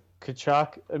playing with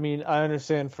Tkachuk. I mean, I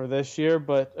understand for this year,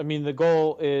 but, I mean, the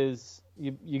goal is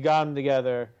you got them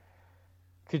together.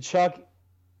 Tkachuk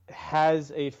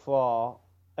has a flaw,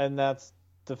 and that's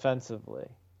defensively.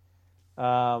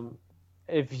 And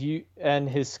and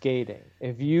his skating.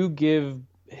 If you give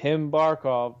him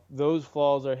Barkov, those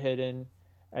flaws are hidden,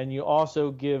 and you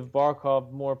also give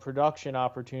Barkov more production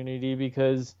opportunity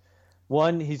because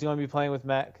one, he's going to be playing with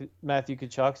Matthew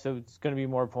Tkachuk, so it's going to be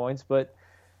more points. But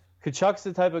Tkachuk's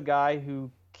the type of guy who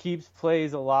keeps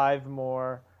plays alive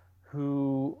more,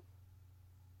 who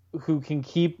can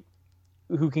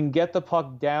get the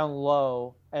puck down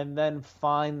low and then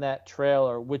find that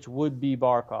trailer, which would be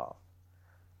Barkov,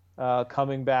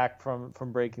 coming back from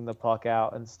breaking the puck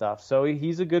out and stuff. So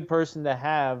he's a good person to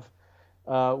have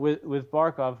with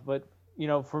Barkov. But,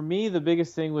 for me, the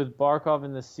biggest thing with Barkov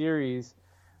in the series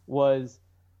was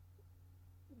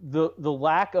the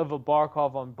lack of a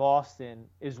Barkov on Boston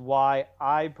is why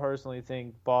I personally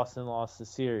think Boston lost the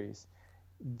series.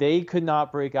 They could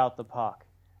not break out the puck.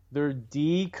 Their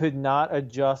D could not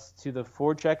adjust to the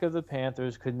forecheck of the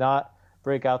Panthers, could not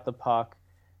break out the puck.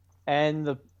 And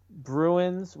the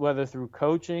Bruins, whether through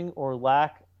coaching or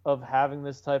lack of having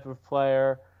this type of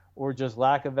player or just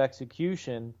lack of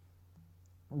execution,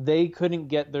 they couldn't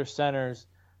get their centers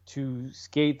to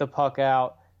skate the puck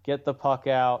out, get the puck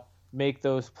out, make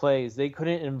those plays. They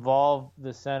couldn't involve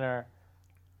the center,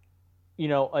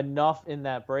 enough in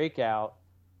that breakout.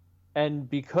 And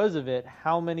because of it,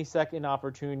 how many second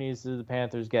opportunities did the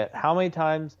Panthers get? How many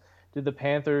times did the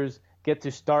Panthers get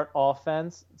to start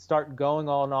going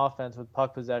on offense with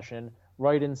puck possession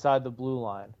right inside the blue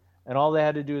line? And all they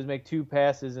had to do was make 2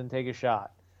 passes and take a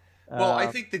shot. Well, I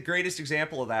think the greatest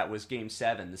example of that was Game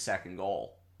 7, the second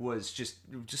goal. Was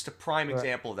just a prime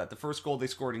example of that. The first goal they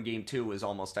scored in Game 2 was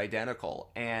almost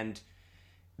identical. And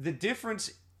the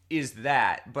difference is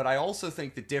that, but I also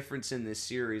think the difference in this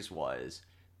series was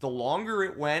the longer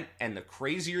it went and the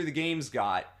crazier the games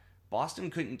got,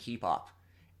 Boston couldn't keep up.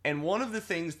 And one of the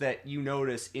things that you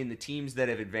notice in the teams that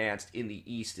have advanced in the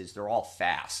East is they're all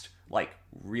fast, like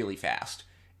really fast.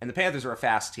 And the Panthers are a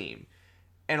fast team.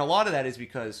 And a lot of that is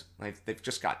because they've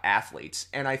just got athletes.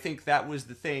 And I think that was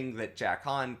the thing that Jack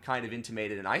Hahn kind of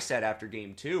intimated, and I said after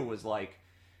Game 2, was like,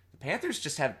 the Panthers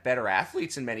just have better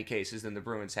athletes in many cases than the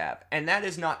Bruins have. And that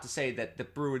is not to say that the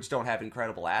Bruins don't have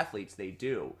incredible athletes. They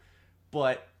do.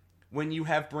 But when you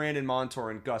have Brandon Montour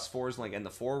and Gus Forsling and the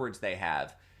forwards they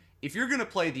have, if you're going to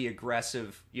play the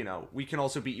aggressive, we can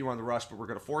also beat you on the rush, but we're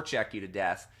going to forecheck you to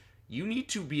death, you need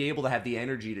to be able to have the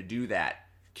energy to do that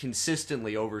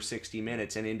consistently over 60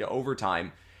 minutes and into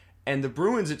overtime. And the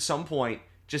Bruins at some point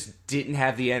just didn't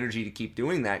have the energy to keep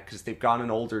doing that because they've got an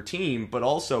older team, but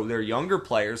also their younger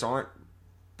players aren't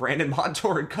Brandon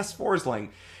Montour and Gus Forsling.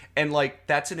 And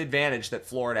that's an advantage that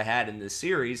Florida had in this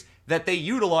series that they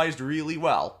utilized really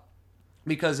well.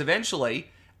 Because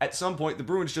eventually, at some point, the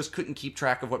Bruins just couldn't keep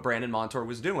track of what Brandon Montour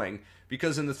was doing.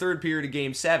 Because in the third period of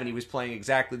Game 7, he was playing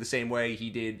exactly the same way he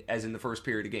did as in the first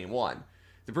period of Game 1.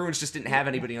 The Bruins just didn't have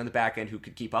anybody on the back end who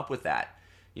could keep up with that.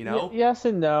 Yes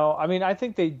and no. I mean, I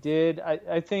think they did.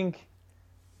 I think,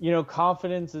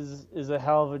 confidence is a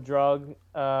hell of a drug.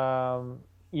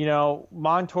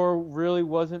 Montour really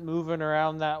wasn't moving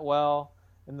around that well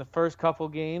in the first couple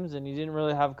games, and he didn't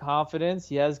really have confidence.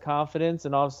 He has confidence,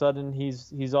 and all of a sudden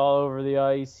he's all over the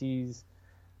ice. He's,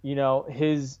 he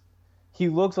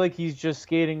looks like he's just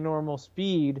skating normal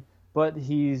speed, but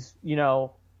he's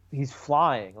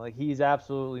flying. Like, he's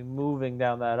absolutely moving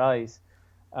down that ice.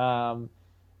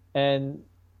 And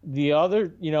the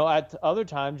other, at other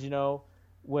times,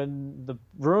 when the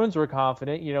Bruins were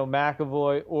confident,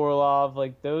 McAvoy, Orlov,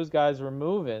 those guys were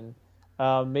moving.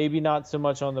 Maybe not so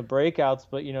much on the breakouts,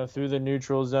 but through the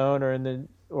neutral zone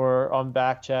or on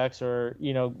back checks or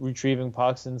retrieving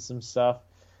pucks and some stuff.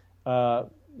 But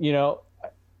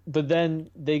then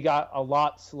they got a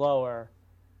lot slower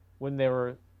when they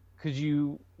were, because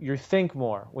you think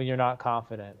more when you're not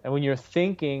confident, and when you're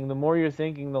thinking, the more you're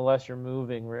thinking, the less you're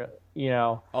moving.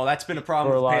 Oh, that's been a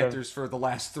problem with the Panthers for the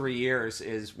last 3 years.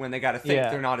 Is when they got to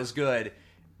think they're not as good.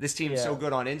 This team is so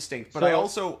good on instinct. But I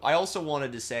also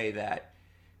wanted to say that,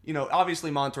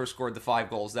 obviously Montour scored the 5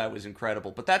 goals. That was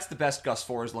incredible. But that's the best Gus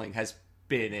Forsling has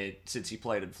been in since he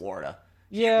played in Florida.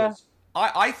 Yeah.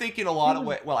 I think in a lot of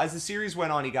ways, well, as the series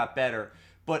went on, he got better.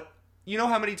 But you know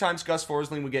how many times Gus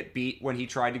Forsling would get beat when he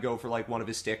tried to go for one of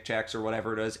his stick checks or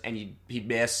whatever it is, and he'd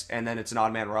miss, and then it's an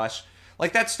odd man rush?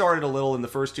 That started a little in the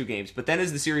first 2 games. But then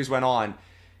as the series went on,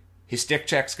 his stick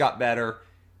checks got better.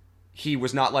 He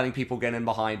was not letting people get in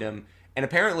behind him. And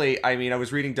apparently, I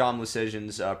was reading Dom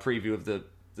Luszczyszyn's preview of the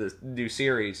new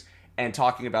series and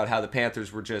talking about how the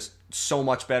Panthers were just so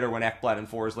much better when Ekblad and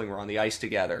Forsling were on the ice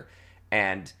together.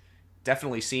 And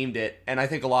definitely seemed it. And I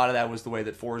think a lot of that was the way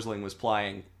that Forsling was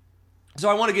playing. So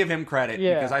I want to give him credit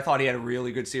because I thought he had a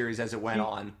really good series as it went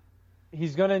on.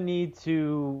 He's going to need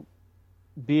to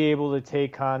be able to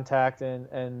take contact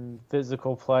and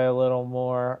physical play a little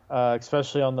more,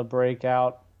 especially on the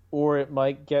breakout, or it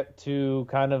might get to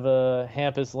kind of a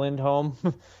Hampus Lindholm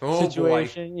Oh boy.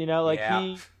 situation. Like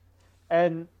Yeah.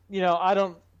 I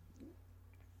don't.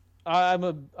 I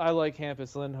like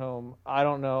Hampus Lindholm. I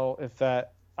don't know if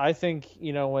that. I think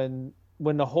when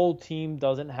the whole team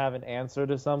doesn't have an answer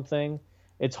to something,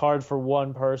 it's hard for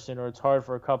one person or it's hard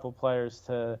for a couple players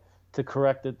to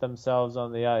correct it themselves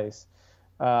on the ice.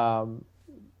 Um,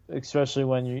 Especially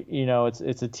when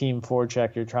it's a team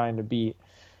forecheck you're trying to beat.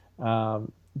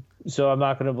 Um, so I'm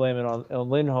not going to blame it on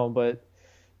Lindholm, but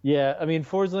yeah, I mean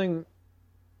Forsling,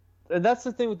 and that's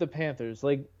the thing with the Panthers.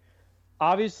 Like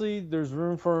obviously there's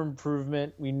room for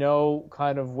improvement. We know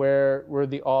kind of where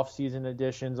the off-season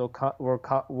additions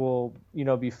will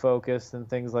be focused and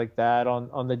things like that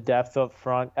on the depth up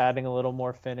front, adding a little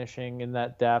more finishing in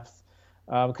that depth.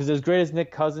 Because as great as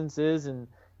Nick Cousins is, and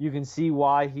you can see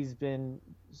why he's been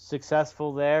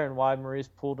successful there and why Maurice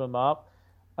pulled him up.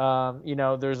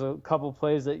 There's a couple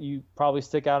plays that you probably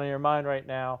stick out in your mind right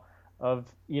now of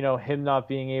him not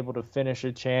being able to finish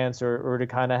a chance or to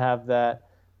kind of have that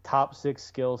top 6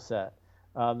 skill set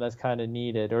that's kind of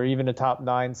needed, or even a top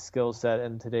 9 skill set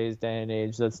in today's day and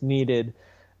age that's needed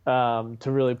to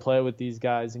really play with these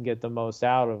guys and get the most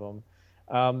out of them.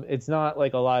 It's not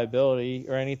like a liability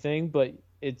or anything, but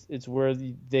it's where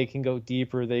they can go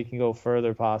deeper, they can go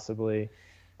further possibly.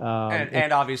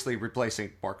 And obviously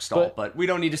replacing Mark Stahl, but we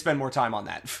don't need to spend more time on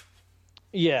that.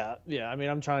 Yeah. I mean,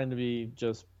 I'm trying to be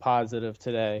just positive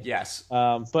today. Yes.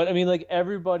 But I mean, like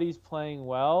everybody's playing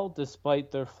well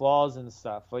despite their flaws and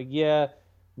stuff. Like, yeah,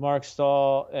 Mark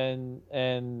Stahl and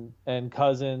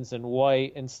Cousins and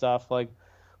White and stuff. Like,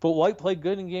 but White played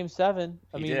good in Game 7.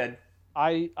 He did.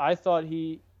 I thought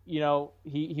he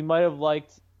might have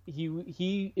liked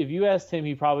he if you asked him,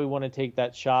 he probably want to take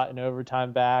that shot in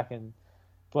overtime back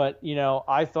But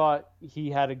I thought he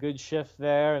had a good shift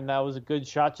there, and that was a good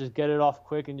shot. Just get it off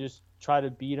quick and just try to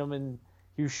beat him. And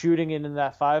he was shooting it in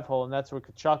that 5-hole, and that's where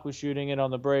Kachuk was shooting it on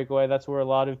the breakaway. That's where a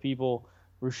lot of people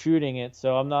were shooting it.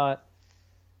 So I'm not,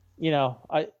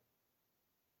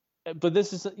 but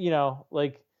this is,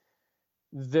 like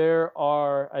there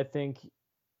are, I think,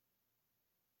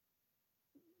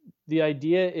 the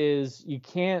idea is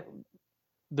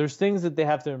there's things that they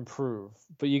have to improve,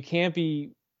 but you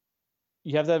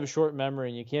have to have a short memory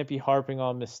and you can't be harping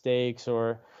on mistakes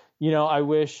or, I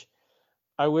wish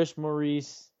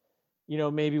Maurice,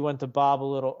 maybe went to Bob a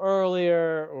little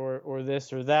earlier or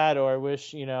this or that, or I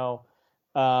wish,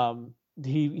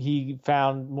 he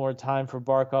found more time for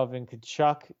Barkov and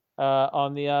Kachuk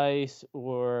on the ice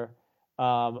or,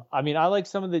 I mean, I like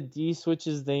some of the D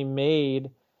switches they made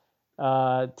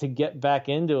to get back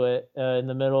into it in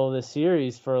the middle of the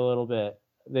series for a little bit.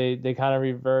 They kind of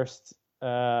reversed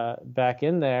back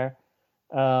in there.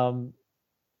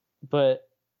 But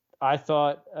I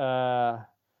thought,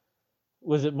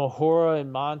 was it Mahora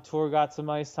and Montour got some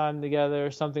ice time together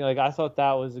or something? Like, I thought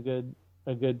that was a good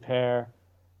pair.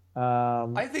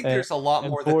 I think there's a lot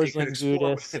more that they could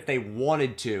explore with if they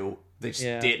wanted to. They just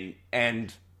didn't.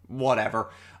 And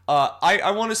whatever.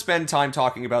 I want to spend time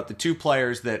talking about the 2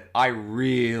 players that I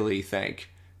really think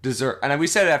deserve, and we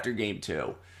said it after Game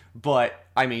 2, but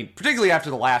I mean, particularly after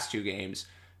the last 2 games,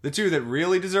 the 2 that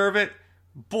really deserve it,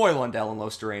 boy, Lundell and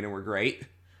Lostarena were great.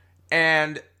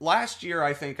 And last year,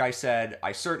 I think I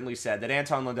certainly said that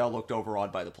Anton Lundell looked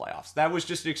overawed by the playoffs. That was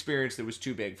just an experience that was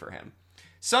too big for him.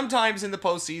 Sometimes in the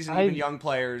postseason, even young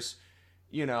players,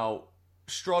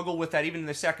 struggle with that even in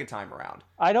the second time around.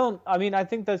 I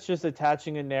think that's just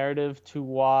attaching a narrative to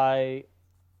why,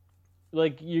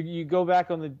 like you go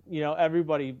back on the,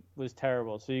 everybody was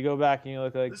terrible. So you go back and you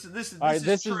look like, this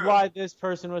is why this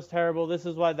person was terrible. This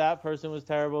is why that person was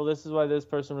terrible. This is why this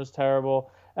person was terrible.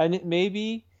 And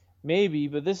maybe,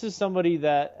 but this is somebody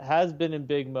that has been in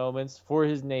big moments for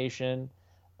his nation,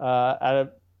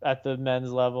 at the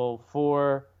men's level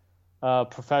for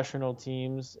professional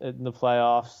teams in the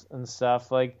playoffs and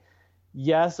stuff. Like,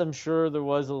 yes, I'm sure there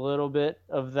was a little bit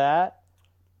of that,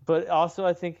 but also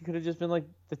I think it could have just been like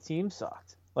the team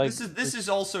sucked. Like this is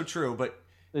also true, but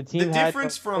the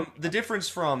difference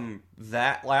from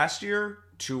that last year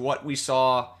to what we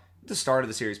saw at the start of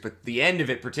the series, but the end of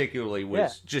it particularly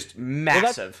was just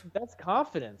massive. Well, that's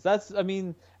confidence.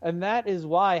 And that is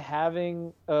why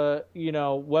having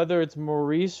whether it's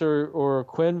Maurice or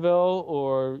Quenneville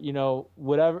or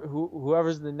whatever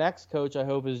whoever's the next coach, I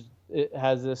hope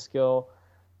has this skill,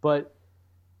 but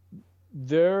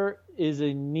there is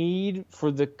a need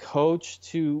for the coach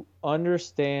to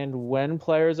understand when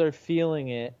players are feeling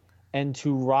it and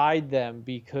to ride them,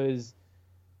 because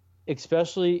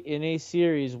especially in a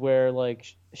series where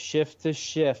like shift to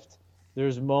shift,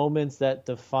 there's moments that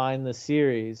define the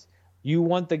series. You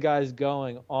want the guys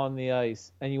going on the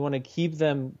ice, and you want to keep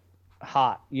them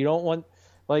hot. You don't want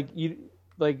like you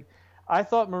like. I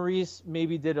thought Maurice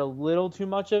maybe did a little too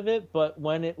much of it, but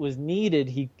when it was needed,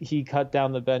 he cut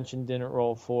down the bench and didn't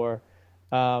roll four.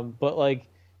 But like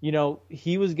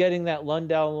he was getting that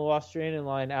Lundell and Luostrinen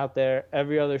line out there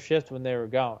every other shift when they were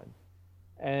going.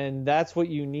 And that's what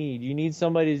you need. You need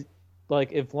somebody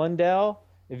like if Lundell,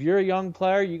 if you're a young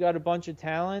player, you got a bunch of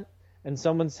talent, and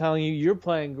someone's telling you you're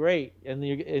playing great and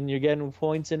you're getting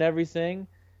points and everything,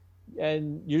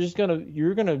 and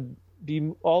you're gonna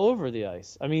be all over the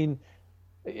ice. I mean,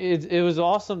 it was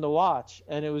awesome to watch,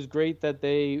 and it was great that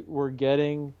they were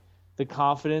getting the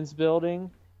confidence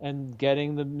building and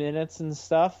getting the minutes and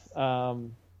stuff.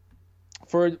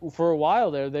 For a while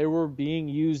there, they were being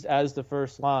used as the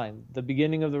first line. The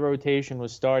beginning of the rotation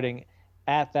was starting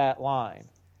at that line,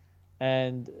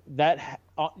 and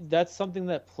that's something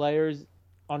that players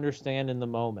understand in the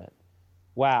moment.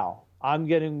 Wow, I'm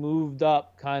getting moved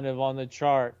up kind of on the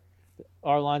chart.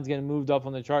 Our line's getting moved up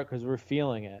on the chart because we're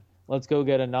feeling it. Let's go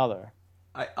get another.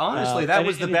 Honestly, that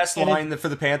was the best line for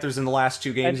the Panthers in the last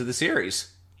two games of the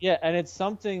series. Yeah, and it's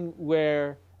something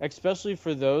where, especially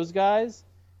for those guys,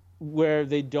 where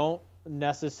they don't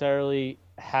necessarily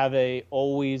have a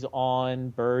always on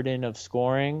burden of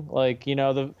scoring. Like,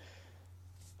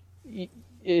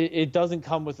 it doesn't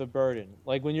come with a burden.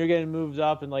 Like when you're getting moved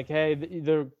up and like, hey,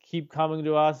 they keep coming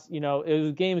to us. It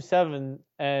was Game 7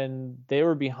 and they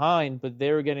were behind, but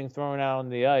they were getting thrown out on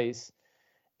the ice.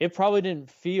 It probably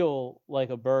didn't feel like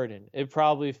a burden. It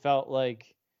probably felt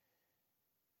like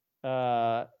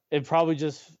it probably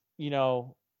just,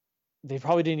 they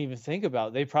probably didn't even think about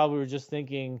it. They probably were just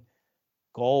thinking,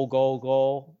 goal, goal,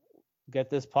 goal, get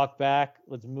this puck back,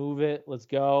 let's move it, let's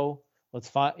go, let's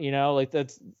find, like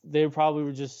they probably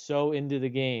were just so into the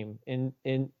game. And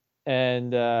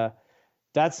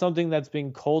that's something that's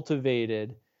been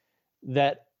cultivated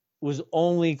that was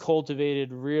only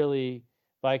cultivated really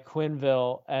by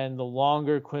Quenneville, and the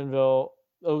longer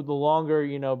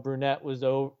Brunette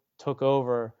took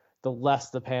over, the less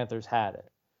the Panthers had it.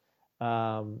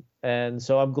 And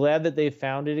so I'm glad that they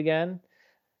found it again.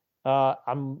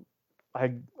 I'm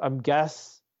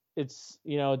guess it's,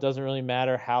 it doesn't really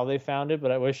matter how they found it,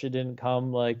 but I wish it didn't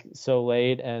come like so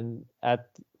late and at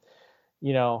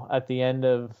the end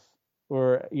of,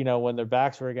 or, when their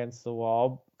backs were against the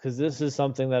wall, because this is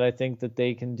something that I think that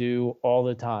they can do all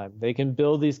the time. They can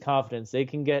build these confidence. They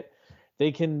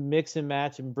can mix and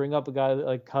match and bring up a guy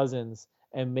like Cousins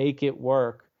and make it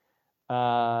work.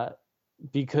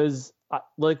 Because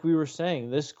like we were saying,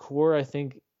 this core, I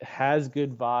think, has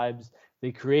good vibes.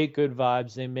 They create good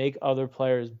vibes. They make other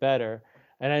players better.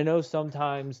 And I know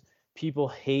sometimes people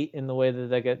hate in the way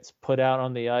that gets put out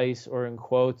on the ice or in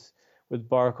quotes with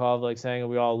Barkov, like saying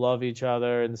we all love each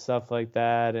other and stuff like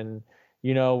that. And,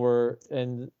 we're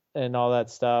and all that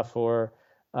stuff, or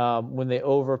when they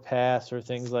overpass or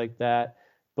things like that.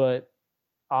 But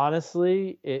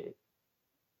honestly,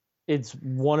 it's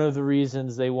one of the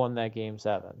reasons they won that Game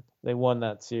 7. They won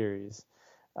that series.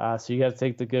 So you got to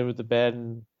take the good with the bad,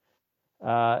 and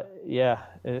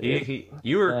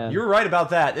you were right about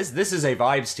that. This is a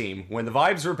vibes team. When the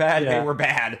vibes are bad, they were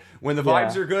bad. When the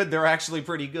vibes are good, they're actually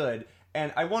pretty good.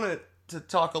 And I wanted to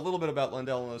talk a little bit about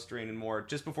Lundell and Luostrinen and more,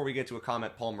 just before we get to a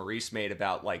comment Paul Maurice made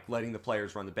about like letting the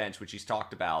players run the bench, which he's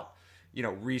talked about,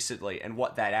 recently, and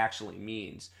what that actually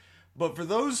means. But for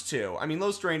those two, I mean,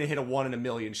 Luostrinen hit a 1 in a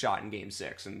million shot in Game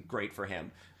 6, and great for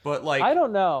him. But like, I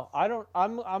don't know. I'm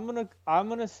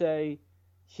gonna say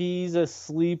he's a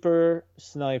sleeper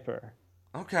sniper.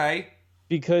 Okay.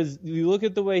 Because you look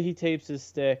at the way he tapes his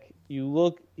stick.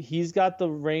 He's got the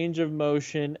range of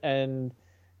motion and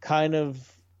kind of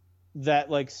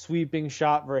that like sweeping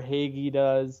shot Verhaeghe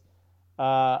does.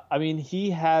 I mean,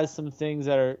 he has some things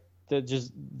that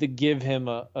give him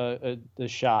a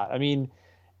shot. I mean,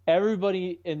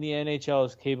 everybody in the NHL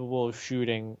is capable of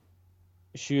shooting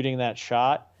that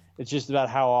shot. It's just about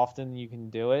how often you can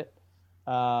do it.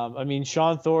 I mean,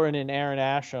 Sean Thornton and Aaron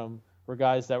Asham were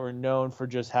guys that were known for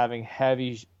just having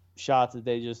heavy shots that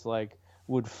they just like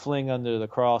would fling under the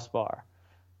crossbar.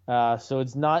 So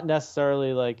it's not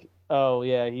necessarily like, oh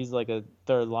yeah, he's like a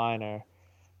third liner.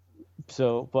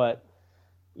 So, but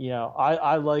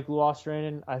I like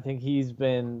Luostrinen. I think he's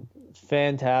been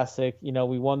fantastic. We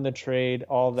won the trade,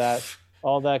 all that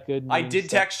good news. I did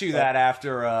text you that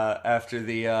after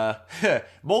the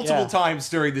multiple times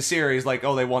during the series, like,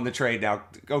 oh, they won the trade now.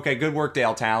 Okay, good work,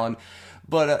 Dale Talon.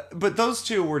 But those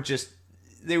two were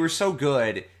they were so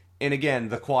good in, again,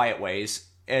 the quiet ways.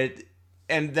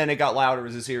 And then it got louder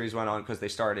as the series went on because they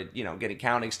started, getting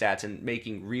counting stats and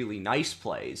making really nice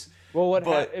plays.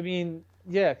 Well,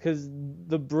 yeah, because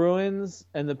the Bruins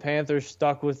and the Panthers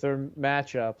stuck with their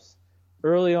matchups.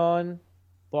 Early on,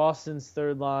 Boston's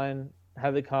third line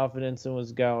had the confidence and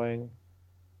was going.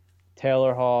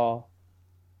 Taylor Hall.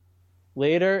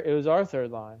 Later, it was our third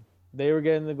line. They were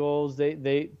getting the goals.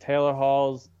 Taylor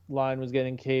Hall's line was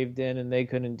getting caved in, and they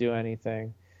couldn't do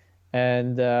anything.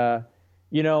 And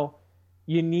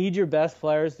you need your best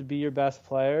players to be your best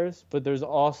players, but there's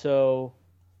also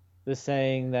the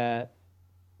saying that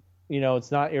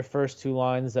it's not your first two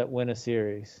lines that win a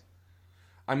series.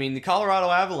 I mean, the Colorado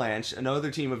Avalanche,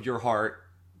 another team of your heart,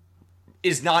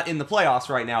 is not in the playoffs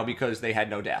right now because they had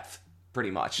no depth,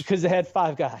 pretty much. Because they had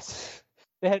five guys.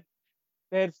 They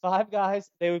had five guys.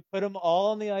 They would put them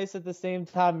all on the ice at the same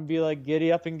time and be like,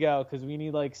 "Giddy up and go," because we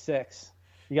need like 6.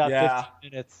 You got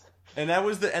 15 minutes. And that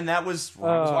was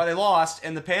why they lost.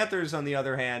 And the Panthers, on the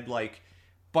other hand, like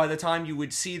by the time you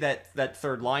would see that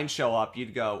third line show up,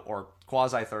 you'd go, or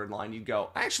quasi third line, you'd go,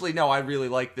 actually, no, I really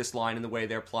like this line and the way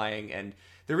they're playing. And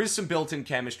there is some built-in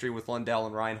chemistry with Lundell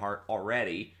and Reinhart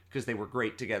already because they were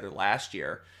great together last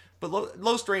year. But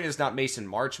Losterane is not Mason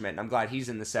Marchment. I'm glad he's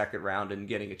in the second round and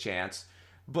getting a chance.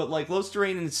 But like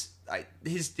Losterane's,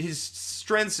 his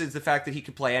strengths is the fact that he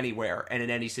can play anywhere and in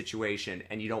any situation,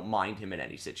 and you don't mind him in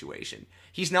any situation.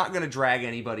 He's not going to drag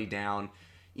anybody down.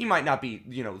 He might not be,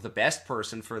 the best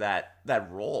person for that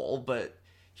role, but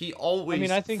he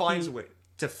always finds a way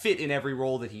to fit in every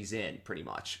role that he's in, pretty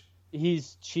much.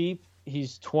 He's cheap.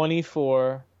 He's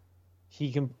 24.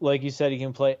 He can, like you said, he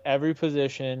can play every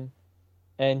position,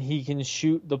 and he can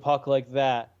shoot the puck like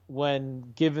that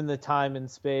when given the time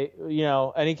and space,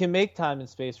 and he can make time and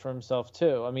space for himself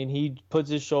too. I mean, he puts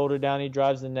his shoulder down, he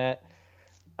drives the net.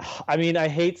 I mean, I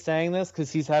hate saying this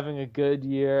because he's having a good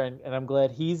year, and I'm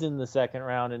glad he's in the second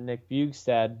round and Nick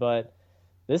Bjugstad, but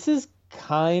this is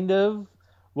kind of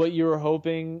what you were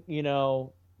hoping,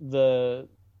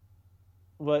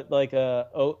 like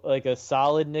a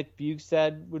solid Nick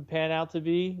Bjugstad would pan out to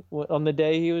be on the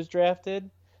day he was drafted.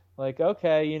 Like,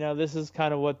 okay, this is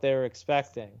kind of what they were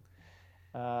expecting.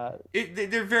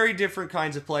 They're very different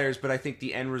kinds of players, but I think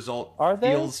the end result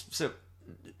feels so.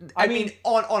 I mean,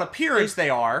 on appearance they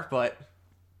are, but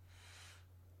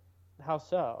how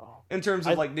so? In terms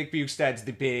of like Nick Bjugstad's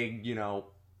the big,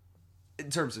 in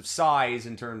terms of size,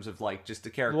 in terms of like just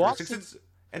the characteristics,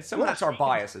 and some of that's our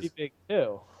biases. Big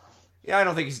too. Yeah, I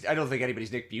don't think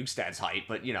anybody's Nick Bjugstad's height,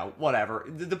 but whatever.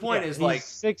 The point is, like,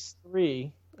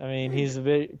 6'3". I mean, he's a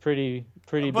bit pretty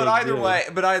big. But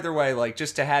either way, like,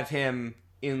 just to have him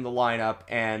in the lineup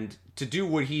and to do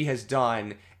what he has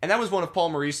done, and that was one of Paul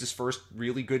Maurice's first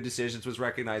really good decisions, was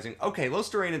recognizing, okay,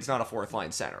 Losteranen's not a fourth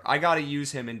line center. I got to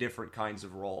use him in different kinds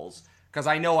of roles because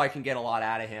I know I can get a lot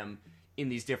out of him in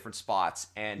these different spots.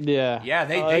 And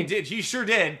they did. He sure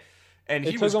did. And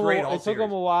he was great all series. It took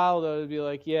him a while, though, to be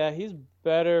like, yeah, he's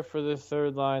better for the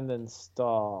third line than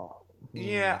Stahl.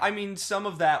 Yeah, I mean, some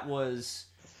of that was,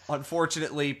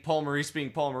 unfortunately, Paul Maurice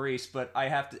being Paul Maurice, but I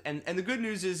have to... And the good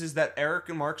news is that Eric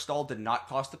and Mark Stahl did not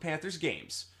cost the Panthers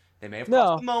games. They may have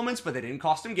cost them moments, but they didn't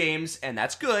cost them games, and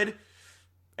that's good.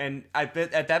 And I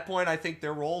bet at that point, I think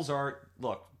their roles are,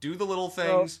 look, do the little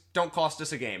things, don't cost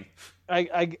us a game.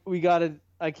 I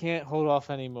can't hold off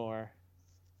anymore.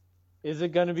 Is it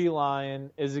going to be Lion?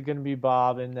 Is it going to be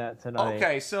Bob in that tonight?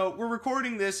 Okay, so we're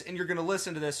recording this, and you're going to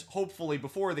listen to this, hopefully,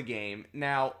 before the game.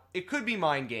 Now, it could be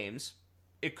mind games.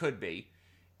 It could be.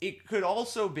 It could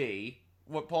also be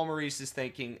what Paul Maurice is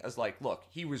thinking is like, look,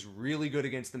 he was really good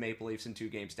against the Maple Leafs in 2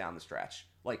 games down the stretch.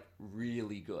 Like,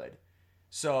 really good.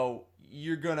 So,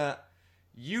 you're going to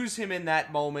use him in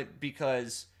that moment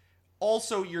because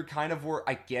also you're kind of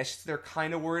I guess they're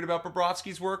kind of worried about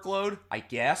Bobrovsky's workload. I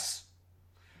guess.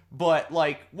 But,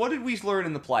 like, what did we learn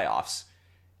in the playoffs?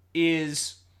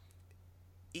 Is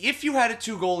if you had a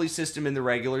 2-goalie system in the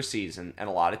regular season, and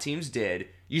a lot of teams did,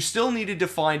 you still needed to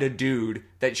find a dude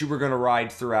that you were going to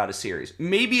ride throughout a series.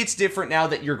 Maybe it's different now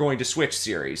that you're going to switch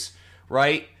series,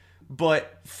 right?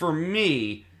 But for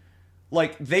me,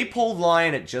 like, they pulled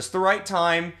Lyon at just the right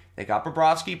time. They got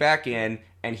Bobrovsky back in,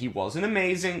 and he wasn't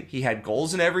amazing. He had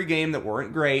goals in every game that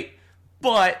weren't great,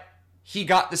 but he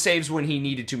got the saves when he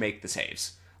needed to make the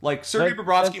saves. Like, Sergei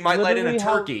Bobrovsky might let in a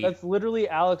turkey. That's literally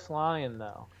Alex Lyon,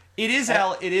 though. It is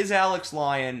Alex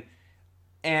Lyon,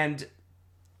 and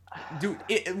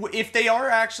if they are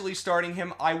actually starting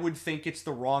him, I would think it's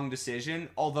the wrong decision,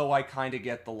 although I kind of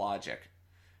get the logic.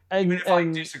 Even if I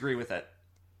disagree with it.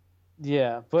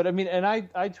 Yeah, but I mean, and I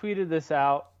tweeted this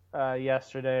out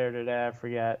yesterday or today, I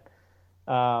forget.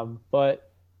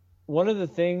 But one of the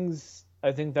things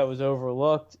I think that was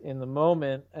overlooked in the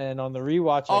moment, and on the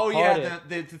rewatch I Oh caught yeah,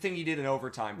 it. the thing he did in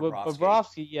overtime, With Bobrovsky.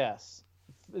 Bobrovsky, yes.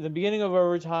 In the beginning of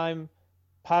overtime,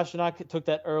 Pasternak took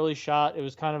that early shot. It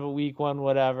was kind of a weak one,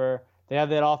 whatever. They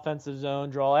had that offensive zone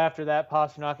draw. After that,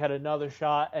 Pasternak had another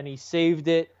shot, and he saved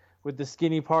it with the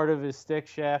skinny part of his stick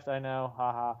shaft. I know,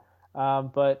 haha.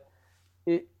 But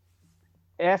it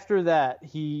after that,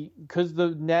 because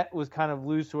the net was kind of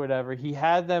loose or whatever, he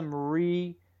had them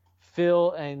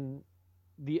refill and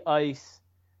the ice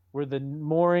where the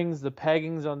moorings, the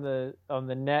peggings on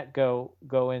the net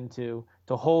go into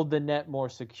to hold the net more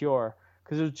secure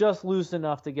because it was just loose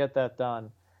enough to get that done.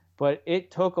 But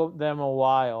it took them a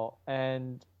while,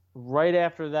 and right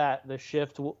after that, the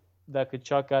shift that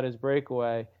Kachuk got his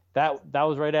breakaway, that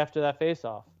was right after that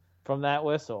faceoff from that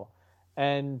whistle,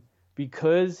 and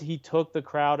because he took the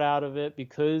crowd out of it,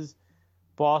 because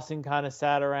Boston kind of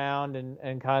sat around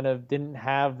and kind of didn't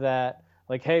have that,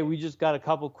 like, hey, we just got a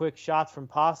couple quick shots from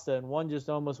Pasta and one just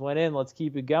almost went in. Let's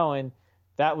keep it going.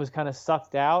 That was kind of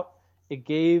sucked out. It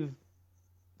gave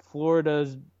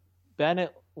Florida's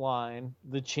Bennett line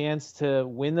the chance to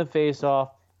win the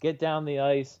faceoff, get down the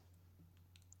ice,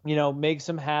 make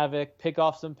some havoc, pick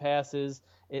off some passes.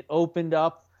 It opened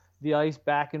up the ice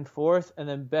back and forth, and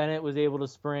then Bennett was able to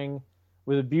spring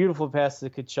with a beautiful pass to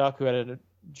Kachuk, who had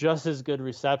just as good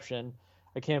reception.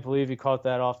 I can't believe he caught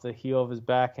that off the heel of his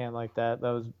backhand like that.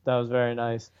 That was very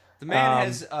nice. The man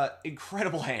has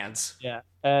incredible hands. Yeah,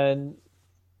 and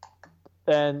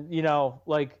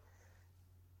like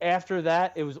after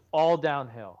that, it was all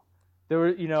downhill. There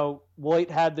were, White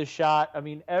had the shot. I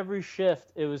mean, every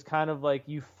shift, it was kind of like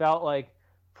you felt like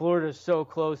Florida's so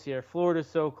close here. Florida's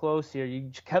so close here.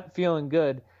 You kept feeling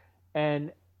good,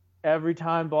 and every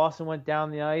time Boston went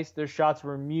down the ice, their shots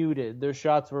were muted. Their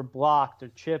shots were blocked or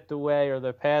chipped away, or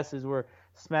their passes were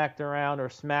smacked around or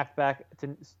smacked back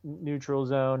to neutral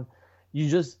zone.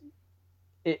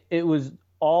 It was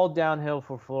all downhill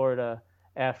for Florida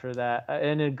after that,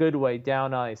 in a good way,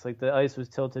 down ice. Like the ice was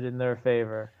tilted in their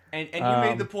favor. And you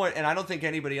made the point, and I don't think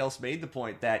anybody else made the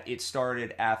point, that it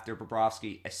started after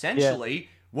Bobrovsky essentially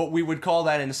what we would call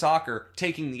that in soccer,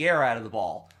 taking the air out of the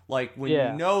ball. Like, when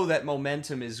you know that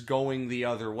momentum is going the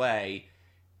other way,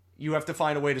 you have to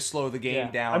find a way to slow the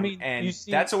game down. I mean, and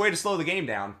that's a way to slow the game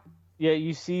down. Yeah,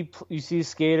 you see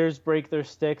skaters break their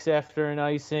sticks after an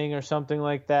icing or something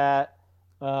like that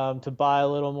to buy a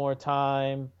little more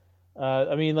time.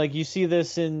 I mean, like, you see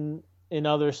this in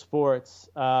other sports,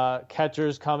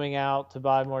 catchers coming out to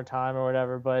buy more time or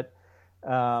whatever, but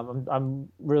I'm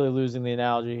really losing the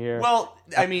analogy here. Well,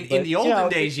 I mean, in the olden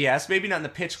days, yes, maybe not in the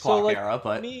pitch clock era,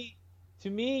 but to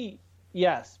me,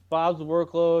 yes, Bob's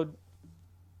workload,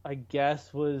 I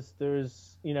guess, was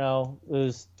there's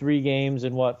 3 games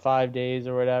in 5 days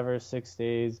or whatever, 6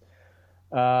 days,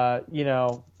 but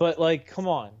like, come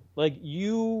on, like,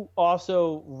 you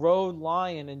also rode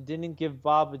Lion and didn't give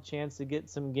Bob a chance to get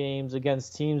some games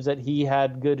against teams that he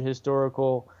had good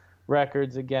historical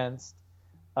records against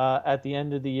at the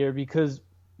end of the year, because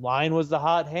Lion was the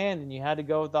hot hand and you had to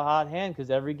go with the hot hand because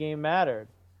every game mattered.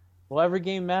 Well, every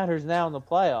game matters now in the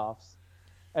playoffs.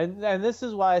 And this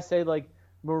is why I say, like,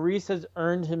 Maurice has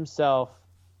earned himself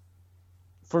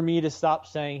for me to stop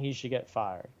saying he should get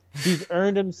fired. He's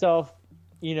earned himself,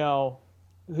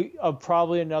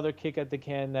 probably another kick at the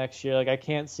can next year. Like, I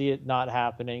can't see it not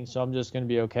happening, so I'm just going to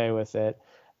be okay with it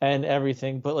and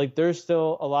everything. But, like, there's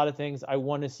still a lot of things I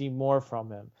want to see more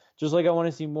from him. Just like I want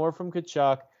to see more from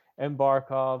Kachuk and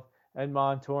Barkov and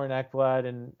Montour and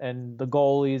Ekblad and the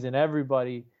goalies and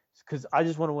everybody, because I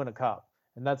just want to win a cup,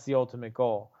 and that's the ultimate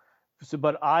goal. So,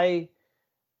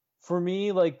 for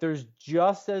me, like, there's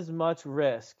just as much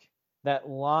risk that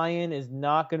Lion is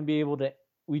not going to be able to.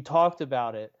 We talked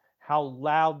about it, how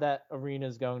loud that arena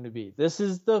is going to be. This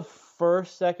is the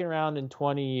first second round in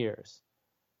 20 years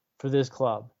for this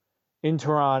club in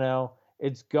Toronto.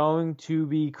 It's going to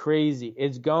be crazy.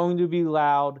 It's going to be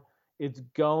loud.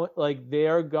 They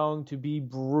are going to be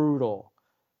brutal.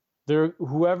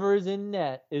 Whoever is in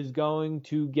net is going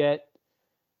to get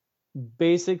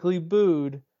basically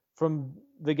booed from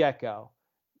the get-go.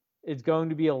 It's going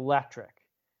to be electric.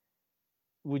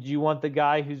 Would you want the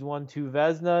guy who's won 2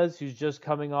 Vezinas, who's just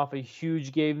coming off a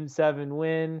huge Game 7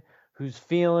 win, who's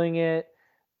feeling it,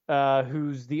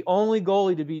 who's the only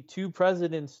goalie to beat 2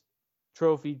 President's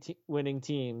Trophy winning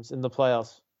teams in the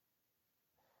playoffs?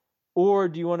 Or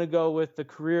do you want to go with the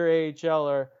career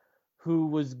AHLer who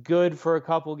was good for a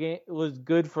couple games, was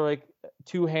good for like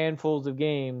 2 handfuls of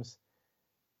games,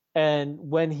 and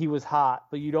when he was hot,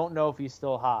 but you don't know if he's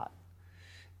still hot?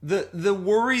 The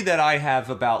worry that I have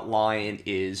about Lion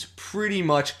is pretty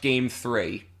much Game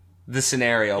 3. the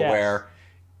scenario Yes. where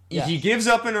Yes. he gives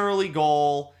up an early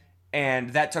goal,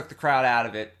 and that took the crowd out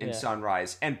of it in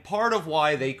Sunrise. And part of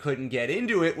why they couldn't get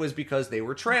into it was because they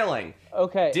were trailing.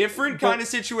 Okay. Different kind of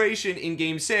situation in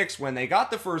Game 6 when they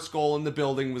got the first goal and the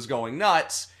building was going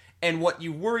nuts. And what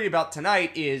you worry about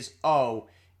tonight is,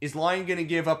 is Lyon going to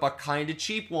give up a kind of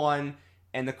cheap one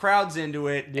and the crowd's into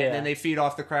it, and then they feed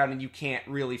off the crowd and you can't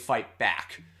really fight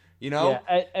back. You know?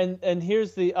 Yeah, and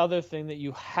here's the other thing that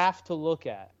you have to look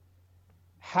at.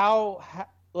 How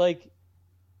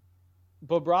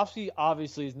Bobrovsky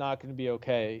obviously is not going to be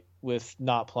okay with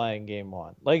not playing Game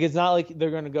 1. Like, it's not like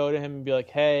they're going to go to him and be like,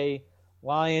 hey,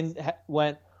 Lions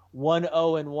went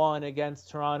 1-0-1 against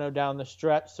Toronto down the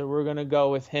stretch, so we're going to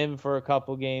go with him for a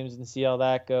couple games and see how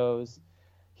that goes.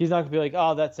 He's not going to be like,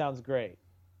 oh, that sounds great.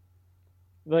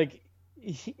 Like,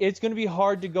 it's going to be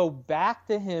hard to go back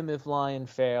to him if Lyon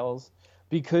fails,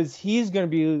 because he's going to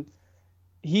be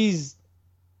 – he's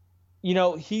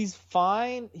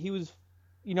fine. He's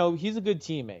a good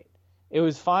teammate. It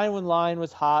was fine when Lyon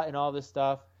was hot and all this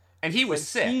stuff. And he was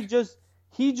sick. He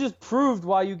just proved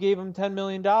why you gave him $10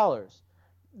 million.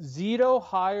 Zito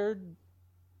hired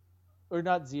 – or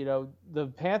not Zito. The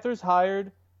Panthers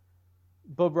hired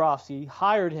Bobrovsky,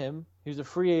 hired him. He was a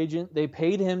free agent. They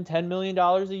paid him $10 million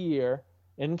a year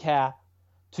in cap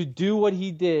to do what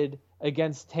he did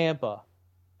against Tampa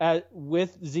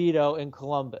with Zito in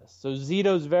Columbus. So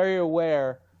Zito's very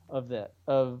aware of that,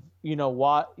 of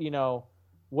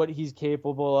what he's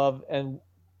capable of,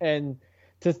 and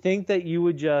to think that you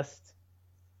would just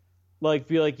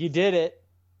be like, you did it.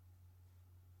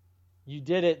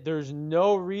 There's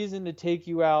no reason to take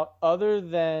you out other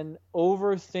than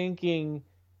overthinking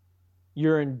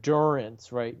your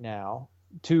endurance right now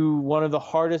to one of the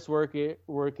hardest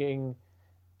working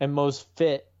and most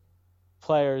fit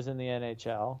players in the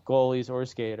NHL, goalies or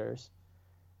skaters,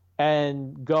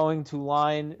 and going to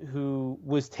Lyon, who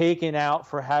was taken out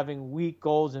for having weak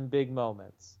goals in big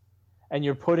moments, and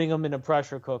you're putting him in a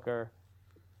pressure cooker.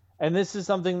 And this is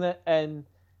something that, and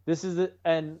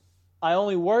I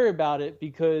only worry about it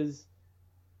because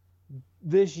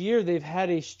this year they've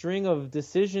had a string of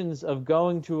decisions of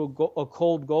going to a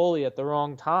cold goalie at the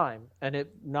wrong time and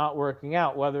it not working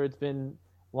out, whether it's been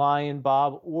Lyon,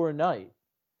 Bob, or Knight.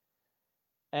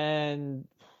 And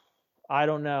I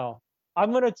don't know.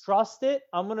 I'm going to trust it,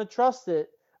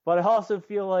 but I also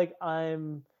feel like I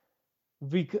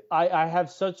have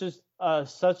such a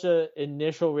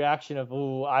initial reaction of,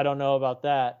 ooh, I don't know about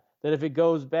that if it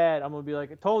goes bad, I'm going to be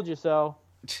like, I told you so.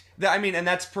 I mean, and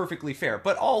that's perfectly fair.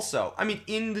 But also, I mean,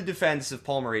 in the defense of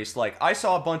Paul Maurice, I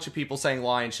saw a bunch of people saying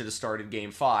Lyon should have started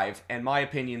Game 5, and my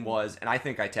opinion was, and I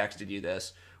think I texted you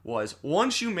this, was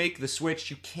once you make the switch,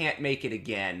 you can't make it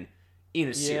again in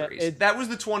a series. That was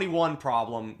the 21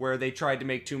 problem, where they tried to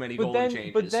make too many goalie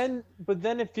changes. But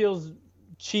then it feels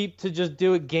cheap to just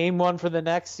do it Game 1 for the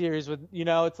next series with,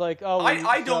 it's like,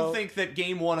 I don't think that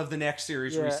Game 1 of the next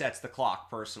series resets the clock,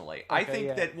 personally. Okay, I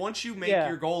think that once you make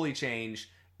your goalie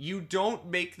change, you don't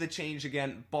make the change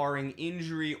again, barring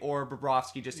injury or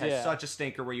Bobrovsky just has such a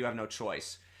stinker where you have no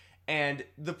choice. And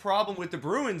the problem with the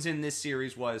Bruins in this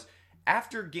series was,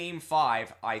 after Game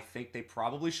 5, I think they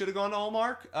probably should have gone to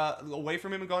Ullmark, away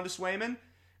from him, and gone to Swayman,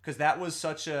 because that was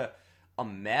such a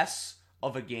mess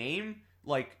of a game.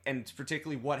 And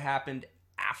particularly what happened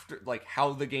after,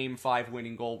 how the Game 5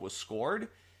 winning goal was scored,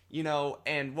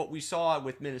 and what we saw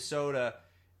with Minnesota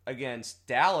against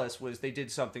Dallas was they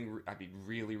did something,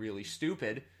 really, really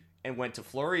stupid and went to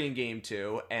Fleury in Game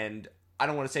 2, and I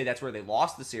don't want to say that's where they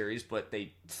lost the series, but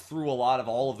they threw a lot of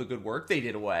all of the good work they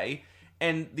did away.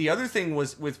 And the other thing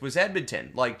was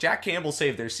Edmonton. Jack Campbell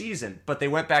saved their season, but they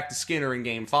went back to Skinner in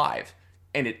Game 5,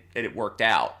 and it worked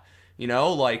out.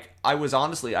 I was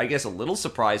honestly, I guess, a little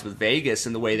surprised with Vegas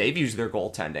and the way they've used their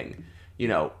goaltending,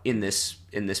 in this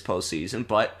postseason.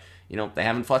 But, they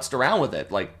haven't futzed around with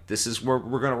it. This is where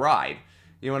we're going to ride.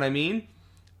 You know what I mean?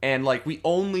 And,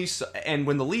 and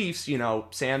when the Leafs,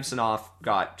 Samsonov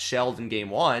got shelled in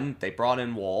Game 1, they brought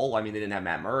in Woll. I mean, they didn't have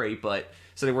Matt Murray,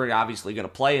 so they weren't obviously going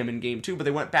to play him in Game 2, but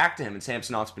they went back to him, and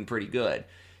Samsonov's been pretty good.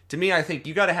 To me, I think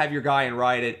you got to have your guy and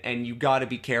ride it, and you got to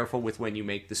be careful with when you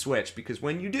make the switch, because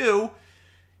when you do,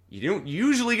 you don't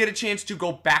usually get a chance to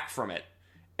go back from it.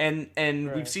 And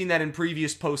right. We've seen that in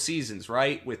previous postseasons,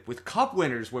 right? With cup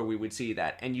winners where we would see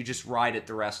that, and you just ride it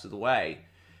the rest of the way.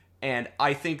 And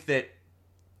I think that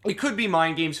it could be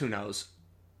mind games, who knows?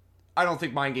 I don't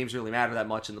think mind games really matter that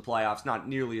much in the playoffs, not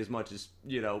nearly as much as,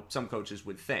 some coaches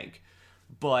would think.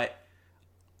 But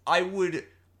I would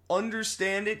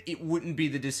understand it. It wouldn't be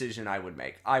the decision I would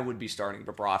make. I would be starting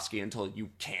Bobrovsky until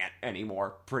you can't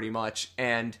anymore, pretty much.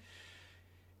 And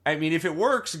I mean, if it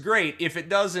works, great. If it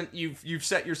doesn't, you've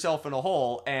set yourself in a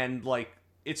hole. And like,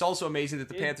 it's also amazing that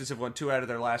the Panthers have won 2 out of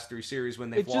their last 3 series when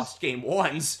they've lost game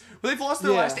ones. Well, they've lost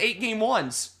their last 8 game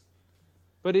ones.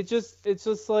 But it's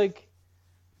just like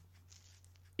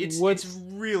it's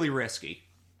really risky.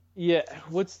 Yeah,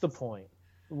 what's the point?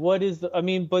 What is the? I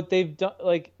mean, but they've done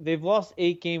they've lost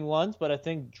 8 game ones, but I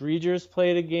think Dreger's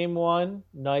played a game 1.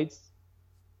 Knights.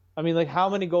 I mean, like, how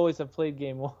many goalies have played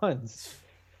game 1s?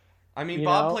 I mean,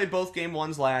 Bob played both game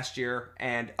 1s last year,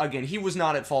 and again, he was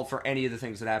not at fault for any of the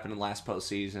things that happened in last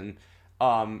postseason.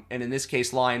 And in this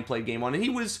case, Lyon played game 1,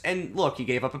 and look, he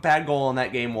gave up a bad goal in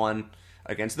that game 1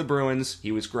 against the Bruins.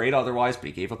 He was great otherwise, but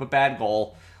he gave up a bad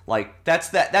goal. Like, that's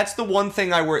the one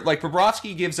thing I worry. Like,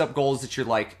 Bobrovsky gives up goals that you're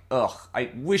like, ugh,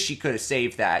 I wish he could have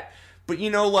saved that. But,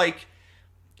 like,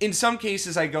 in some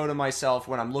cases I go to myself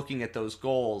when I'm looking at those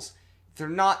goals, they're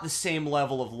not the same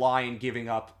level of Lyon giving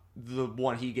up the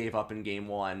one he gave up in game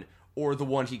 1 or the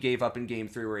one he gave up in game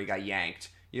 3 where he got yanked.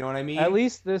 You know what I mean? At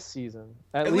least this season.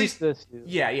 At least this season.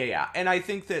 Yeah. And I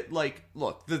think that, like,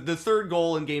 look, the third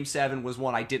goal in game 7 was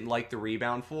one I didn't like the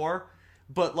rebound for,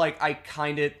 but, like, I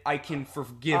can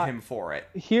forgive him for it.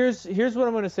 Here's what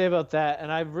I'm going to say about that,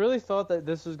 and I really thought that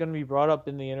this was going to be brought up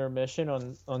in the intermission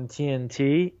on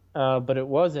TNT, but it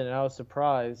wasn't, and I was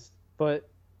surprised. But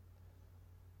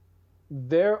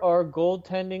there are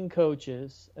goaltending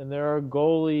coaches and there are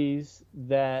goalies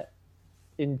that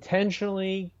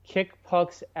intentionally kick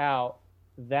pucks out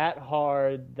that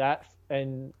hard,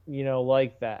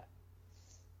 like that.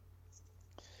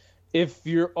 If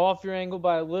you're off your angle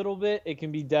by a little bit, it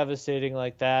can be devastating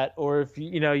like that. Or if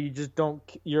you just don't,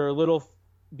 you're a little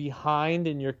behind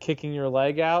and you're kicking your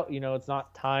leg out, it's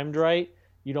not timed right.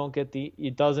 You don't get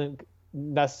it doesn't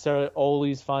necessarily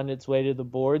always find its way to the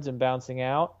boards and bouncing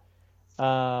out.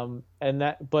 But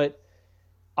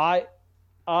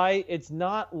it's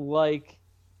not like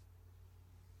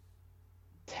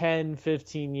 10,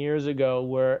 15 years ago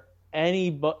where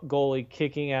any goalie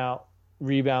kicking out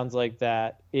rebounds like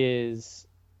that is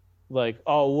like,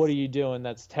 oh, what are you doing?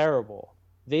 That's terrible.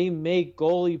 They make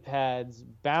goalie pads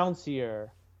bouncier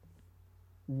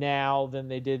now than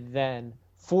they did then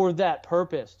for that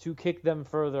purpose, to kick them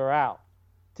further out,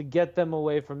 to get them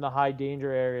away from the high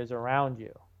danger areas around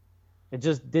you. It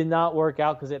just did not work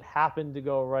out because it happened to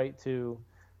go right to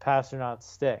Pasternak's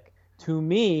stick. To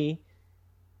me,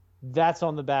 that's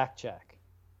on the back check.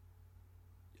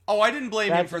 Oh, I didn't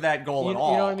blame him for that goal at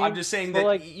all. You know what I mean? I'm just saying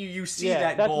that you see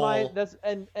that goal.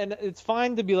 And it's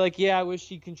fine to be like, yeah, I wish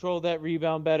he controlled that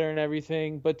rebound better and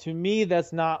everything. But to me,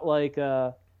 that's not like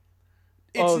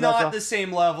it's not the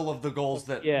same level of the goals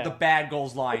that the bad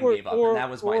goals Lyon gave up, and that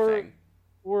was my thing.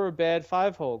 Or a bad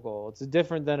 5-hole goal. It's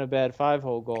different than a bad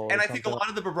 5-hole goal. And I think a lot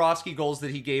of the Bobrovsky goals that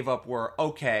he gave up were,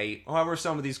 okay, how were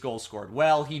some of these goals scored?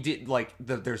 Well, he did, like,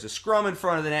 there's a scrum in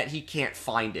front of the net, he can't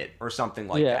find it, or something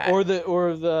like that. Or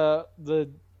the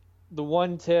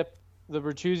one tip, the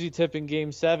Bertuzzi tip in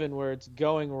Game 7, where it's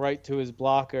going right to his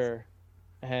blocker,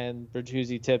 and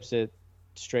Bertuzzi tips it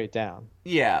straight down.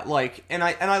 Yeah, like, and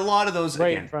a lot of those,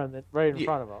 right in front of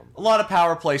him. A lot of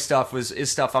power play stuff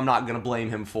is stuff I'm not going to blame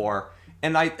him for.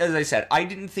 And as I said, I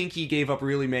didn't think he gave up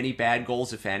really many bad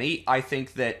goals, if any. I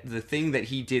think that the thing that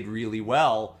he did really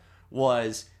well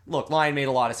was, look, Lyon made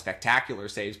a lot of spectacular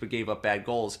saves, but gave up bad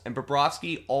goals. And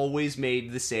Bobrovsky always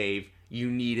made the save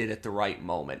you needed at the right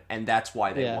moment. And that's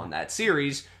why they won that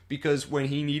series, because when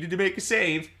he needed to make a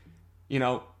save,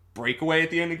 breakaway at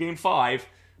the end of Game 5,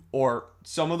 or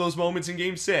some of those moments in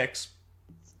Game 6,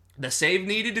 the save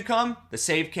needed to come, the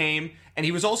save came, and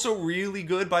he was also really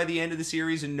good by the end of the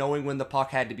series in knowing when the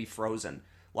puck had to be frozen.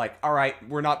 Like, all right,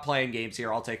 we're not playing games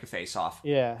here, I'll take a face-off.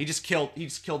 Yeah. He just killed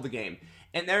the game.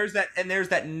 And there's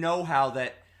that know-how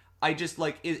that I just,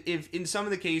 like, if in some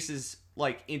of the cases,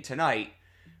 like in tonight,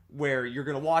 where you're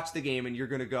going to watch the game and you're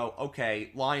going to go,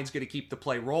 okay, Lyon's going to keep the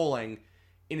play rolling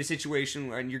in a situation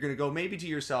where, and you're going to go maybe to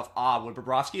yourself, would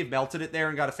Bobrovsky have melted it there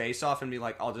and got a face-off and be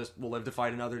like, we'll live to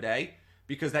fight another day?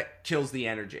 Because that kills the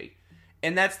energy.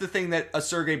 And that's the thing that a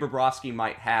Sergei Bobrovsky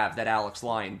might have that Alex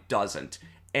Lyon doesn't.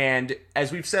 And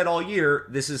as we've said all year,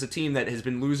 this is a team that has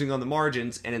been losing on the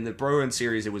margins, and in the Bruins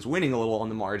series it was winning a little on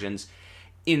the margins.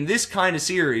 In this kind of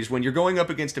series, when you're going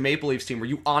up against a Maple Leafs team where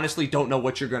you honestly don't know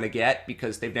what you're going to get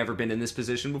because they've never been in this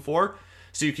position before,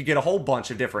 so you could get a whole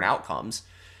bunch of different outcomes,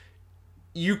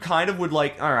 you kind of would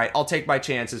like, all right, I'll take my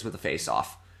chances with a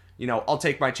face-off. I'll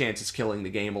take my chances killing the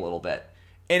game a little bit.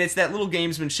 And it's that little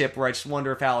gamesmanship where I just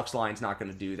wonder if Alex Lyon's not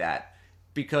going to do that.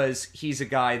 Because he's a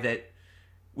guy that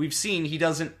we've seen he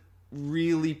doesn't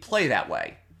really play that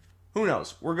way. Who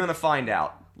knows? We're going to find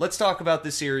out. Let's talk about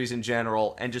this series in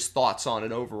general and just thoughts on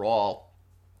it overall.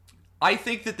 I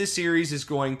think that this series is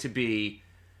going to be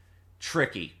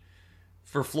tricky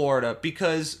for Florida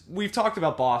because we've talked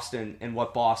about Boston and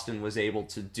what Boston was able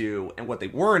to do and what they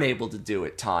weren't able to do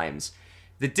at times.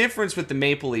 The difference with the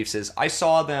Maple Leafs is I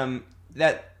saw them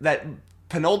that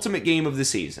penultimate game of the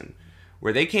season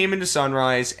where they came into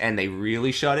Sunrise and they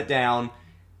really shut it down.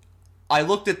 I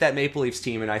looked at that Maple Leafs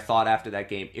team and I thought after that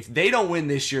game, if they don't win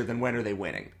this year, then when are they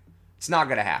winning? It's not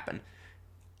going to happen.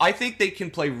 I think they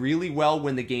can play really well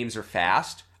when the games are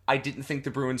fast. I didn't think the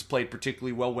Bruins played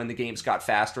particularly well when the games got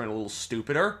faster and a little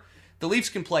stupider. The Leafs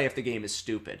can play if the game is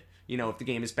stupid. If the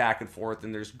game is back and forth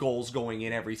and there's goals going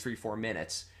in every 3-4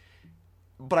 minutes.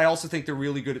 But I also think they're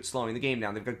really good at slowing the game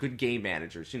down. They've got good game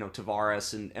managers.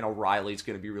 Tavares and O'Reilly's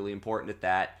going to be really important at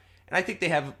that. And I think they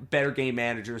have better game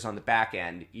managers on the back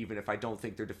end, even if I don't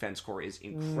think their defense core is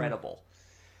incredible.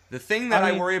 The thing that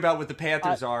I worry about with the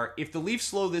Panthers are, if the Leafs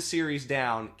slow this series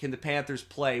down, can the Panthers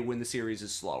play when the series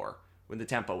is slower, when the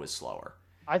tempo is slower?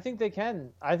 I think they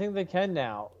can. I think they can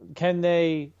now. Can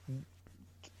they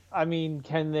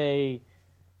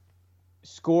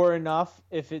score enough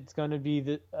if it's going to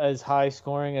be as high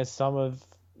scoring as some of,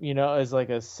 as like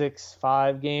a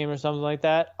 6-5 game or something like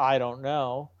that? I don't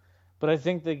know. But I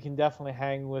think they can definitely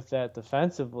hang with that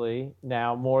defensively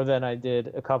now more than I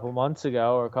did a couple months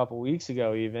ago or a couple weeks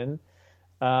ago even.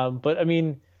 But,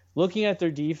 looking at their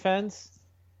defense,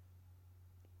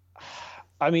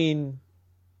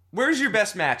 where's your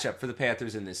best matchup for the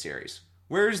Panthers in this series?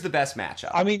 Where's the best matchup?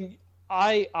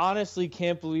 I honestly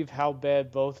can't believe how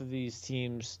bad both of these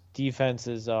teams'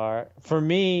 defenses are. For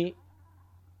me,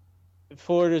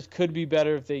 Florida's could be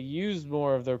better if they used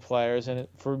more of their players. And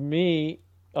for me,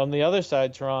 on the other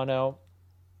side, Toronto,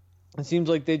 it seems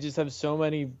like they just have so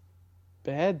many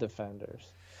bad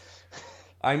defenders.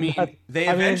 They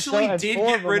eventually did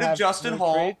get rid of Justin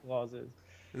Hall.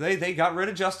 They got rid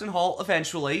of Justin Hall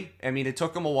eventually. It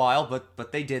took them a while,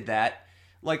 but they did that.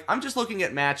 I'm just looking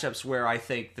at matchups where I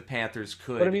think the Panthers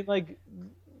could. But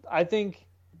I think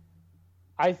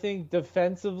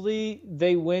defensively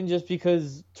they win just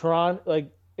because Toronto,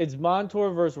 it's Montour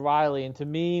versus Riley, and to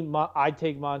me, I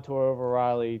take Montour over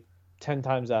Riley 10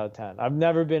 times out of 10. I've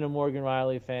never been a Morgan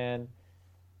Riley fan.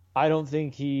 I don't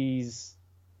think he's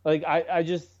it's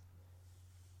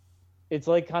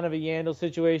kind of a Yandel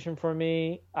situation for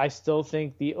me. I still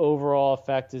think the overall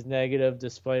effect is negative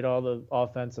despite all the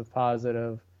offensive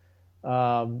positive.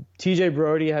 TJ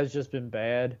Brody has just been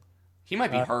bad. He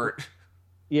might be hurt.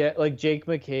 Yeah, Jake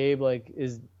McCabe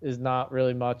is not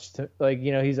really much to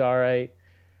he's all right.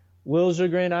 Will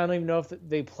Jagrin, I don't even know if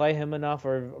they play him enough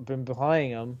or have been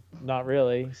playing him. Not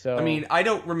really. So I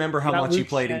don't remember how much he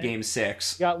played in Game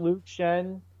 6. You got Luke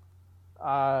Shen.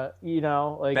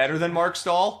 Better than Mark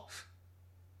Stahl?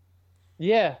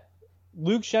 Yeah.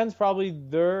 Luke Shen's probably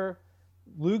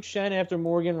Luke Shen after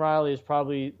Morgan Riley is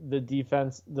probably the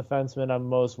defenseman I'm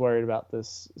most worried about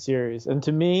this series. And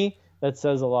to me, that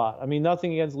says a lot.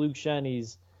 Nothing against Luke Shen.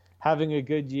 He's having a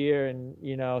good year and,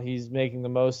 he's making the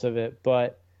most of it.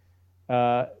 But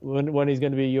when he's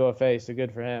going to be a UFA, so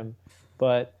good for him.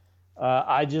 But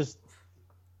I just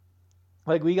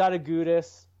we got a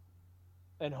Gudis,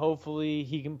 and hopefully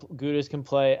Gudis can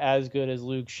play as good as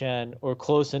Luke Shen or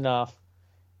close enough.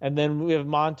 And then we have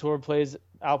Montour plays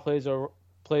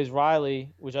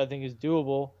Riley, which I think is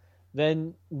doable.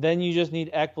 Then you just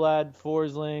need Ekblad,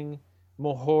 Forsling,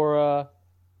 Mahora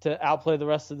to outplay the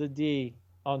rest of the D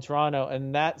on Toronto,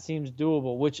 and that seems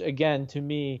doable. Which again, to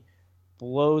me,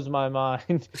 blows my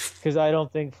mind because I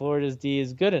don't think Florida's D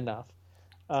is good enough.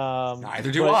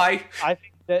 Neither do I.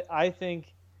 I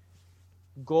think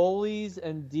goalies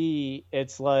and D,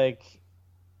 it's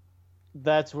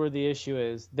that's where the issue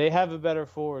is. They have a better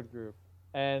forward group,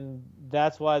 and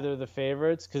that's why they're the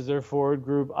favorites, because their forward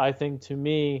group, I think, to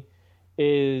me,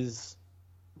 is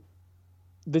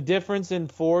the difference in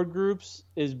forward groups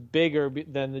is bigger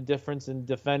than the difference in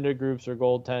defender groups or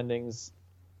goaltendings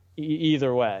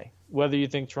either way. Whether you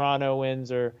think Toronto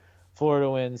wins or Florida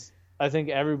wins, I think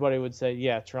everybody would say,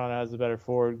 yeah, Toronto has a better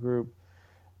forward group,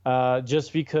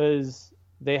 just because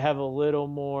they have a little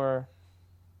more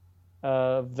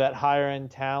of that higher end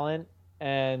talent,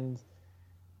 and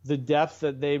the depth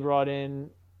that they brought in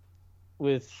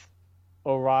with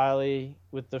O'Reilly,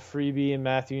 with the freebie and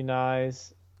Matthew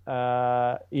Nyes.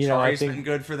 Sorry's been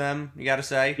good for them, you got to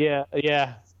say. Yeah.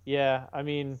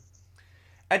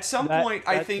 At some point,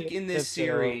 I think in this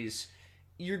series,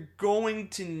 you're going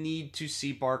to need to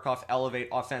see Barkov elevate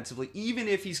offensively, even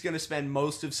if he's going to spend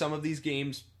most of some of these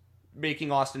games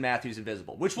making Austin Matthews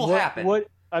invisible, which will happen.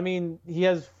 He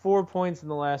has 4 points in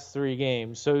the last 3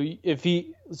 games.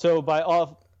 So by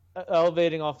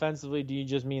elevating offensively, do you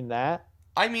just mean that?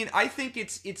 I mean, I think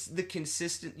it's the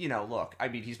consistent. Look, I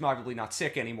mean, he's probably not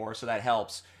sick anymore, so that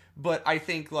helps. But I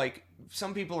think like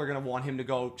some people are going to want him to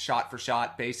go shot for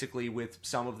shot, basically with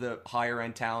some of the higher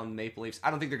end talent Maple Leafs. I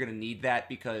don't think they're going to need that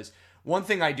because one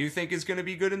thing I do think is going to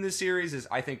be good in this series is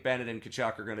I think Bennett and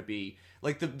Tkachuk are going to be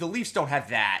like the Leafs don't have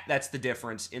that. That's the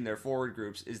difference in their forward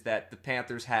groups is that the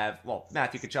Panthers have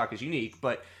Matthew Tkachuk is unique,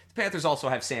 but the Panthers also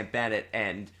have Sam Bennett,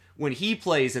 and when he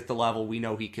plays at the level we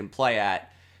know he can play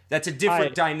at, that's a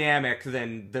different dynamic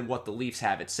than what the Leafs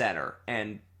have at center.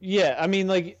 And yeah, I mean,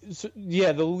 the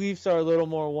Leafs are a little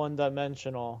more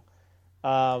one-dimensional,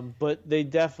 but they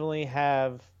definitely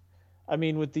have. I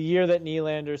mean, with the year that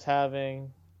Nylander's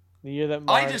having, the year that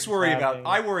Martin's I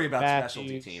worry about Matthews.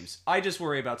 specialty teams. I just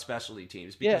worry about specialty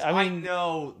teams because I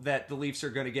know that the Leafs are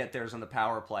going to get theirs on the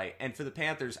power play, and for the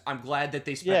Panthers, I'm glad that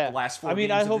they spent the last 4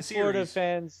 games I of hope the series. Florida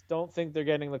fans don't think they're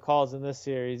getting the calls in this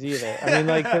series either. I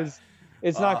mean, because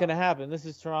it's not going to happen. This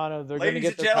is Toronto. They're going to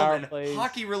get their power plays.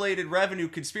 Hockey-related revenue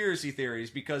conspiracy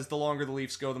theories because the longer the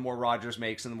Leafs go, the more Rogers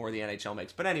makes and the more the NHL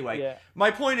makes. But anyway,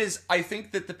 my point is I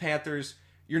think that the Panthers,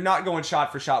 you're not going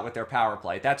shot for shot with their power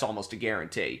play. That's almost a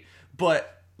guarantee.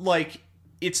 But,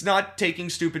 it's not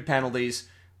taking stupid penalties.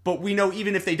 But we know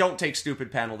even if they don't take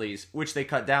stupid penalties, which they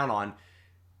cut down on,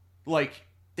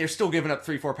 they're still giving up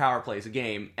 3-4 power plays a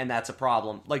game, and that's a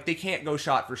problem. They can't go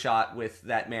shot for shot with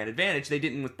that man advantage. They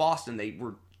didn't with Boston. They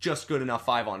were just good enough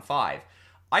 5-on-5.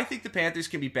 I think the Panthers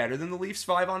can be better than the Leafs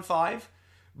 5-on-5,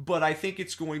 but I think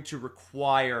it's going to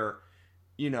require,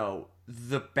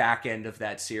 the back end of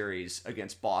that series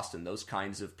against Boston, those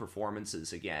kinds of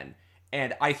performances again.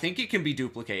 And I think it can be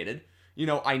duplicated.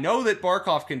 I know that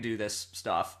Barkov can do this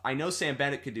stuff. I know Sam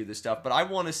Bennett can do this stuff, but I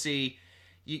want to see...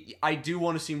 I do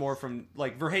want to see more from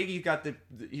Verhaeghe.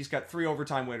 He's got 3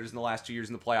 overtime winners in the last 2 years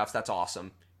in the playoffs. That's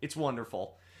awesome. It's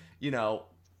wonderful. I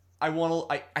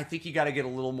think you got to get a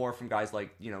little more from guys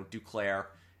like Duclair,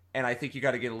 and I think you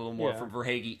got to get a little more from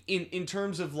Verhaeghe in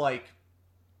terms of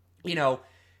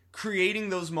creating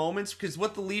those moments, because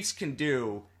what the Leafs can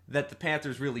do that the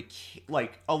Panthers really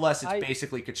unless it's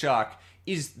basically Tkachuk,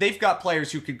 is they've got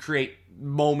players who can create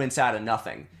moments out of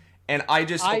nothing. And I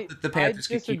just hope that the Panthers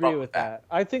can keep up with that.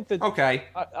 I think that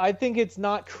I think it's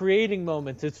not creating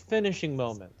moments; it's finishing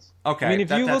moments. Okay, I mean,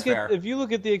 fair. If you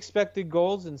look at the expected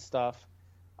goals and stuff,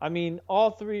 I mean,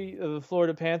 all 3 of the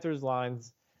Florida Panthers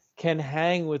lines can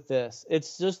hang with this.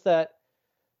 It's just that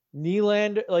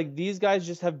Nylander, these guys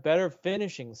just have better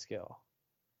finishing skill.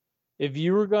 If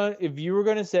you were going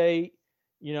to say,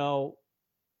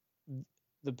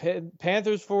 the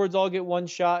Panthers forwards all get 1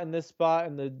 shot in this spot,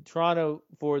 and the Toronto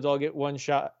forwards all get 1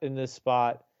 shot in this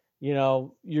spot. You're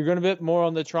going to bet more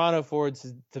on the Toronto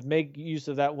forwards to make use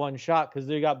of that 1 shot because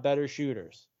they got better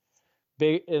shooters.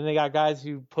 And they got guys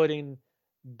who put in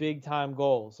big-time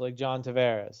goals, like John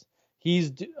Tavares.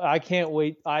 I can't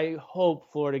wait. I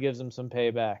hope Florida gives him some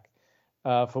payback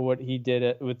for what he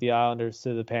did with the Islanders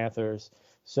to the Panthers.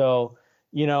 So,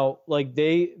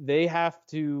 they have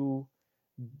to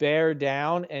bear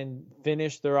down and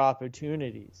finish their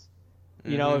opportunities,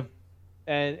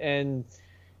 and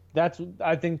that's,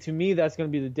 I think, to me, that's going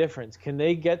to be the difference. Can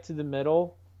they get to the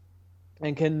middle,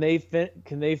 and can they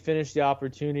finish the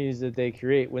opportunities that they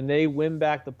create when they win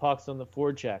back the pucks on the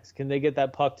forechecks? Can they get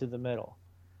that puck to the middle?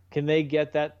 Can they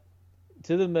get that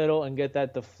to the middle and get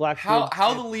that deflected?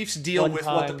 How the Leafs deal with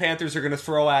what the Panthers are going to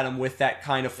throw at them with that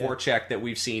kind of forecheck that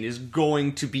we've seen is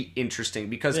going to be interesting,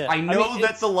 because I know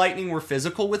that the Lightning were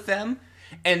physical with them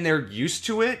and they're used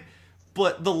to it,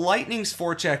 but the Lightning's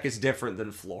forecheck is different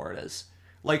than Florida's.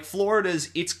 Florida's,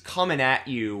 it's coming at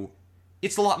you.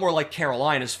 It's a lot more like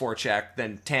Carolina's forecheck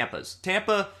than Tampa's.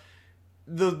 Tampa,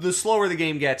 the slower the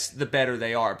game gets, the better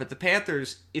they are. But the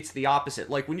Panthers, it's the opposite.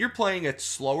 When you're playing at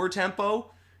slower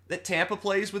tempo that Tampa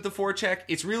plays with the forecheck,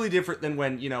 it's really different than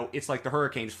when, it's like the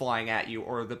Hurricanes flying at you,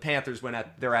 or the Panthers when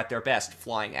they're at their best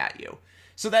flying at you.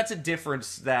 So that's a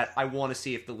difference that I want to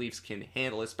see if the Leafs can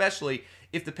handle, especially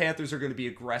if the Panthers are going to be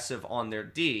aggressive on their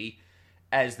D,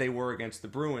 as they were against the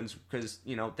Bruins, because,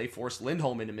 they forced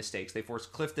Lindholm into mistakes. They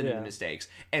forced Clifton into mistakes.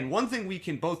 And one thing we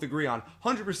can both agree on,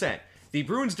 100%, the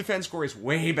Bruins' defense score is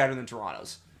way better than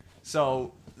Toronto's.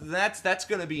 So that's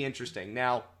going to be interesting.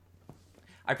 Now,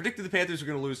 I predicted the Panthers are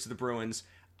going to lose to the Bruins.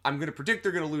 I'm going to predict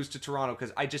they're going to lose to Toronto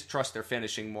because I just trust their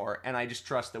finishing more, and I just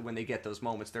trust that when they get those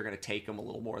moments, they're going to take them a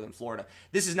little more than Florida.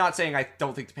 This is not saying I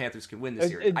don't think the Panthers can win this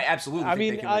series. I absolutely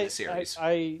think they can win this series.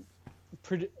 I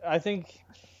think,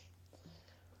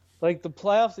 the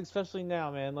playoffs, especially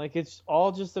now, man, it's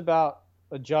all just about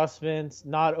adjustments,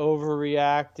 not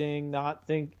overreacting,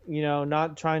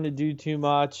 not trying to do too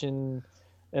much and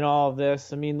all of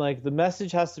this. I mean, the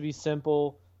message has to be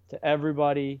simple. to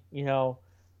everybody,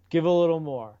 give a little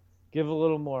more. Give a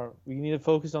little more. We need to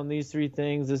focus on these three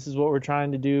things. This is what we're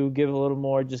trying to do. Give a little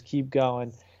more. Just keep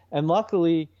going. And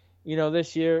luckily,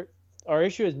 this year, our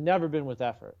issue has never been with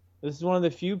effort. This is one of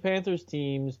the few Panthers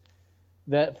teams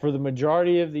that for the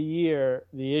majority of the year,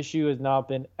 the issue has not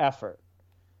been effort.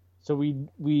 So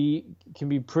we can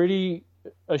be pretty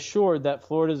assured that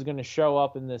Florida is going to show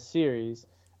up in this series.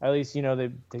 At least,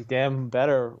 they damn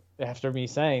better after me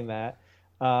saying that.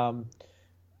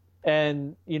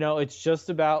 And, it's just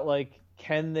about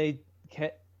can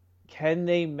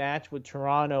they match what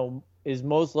Toronto is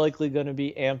most likely going to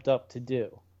be amped up to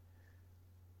do?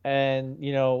 And,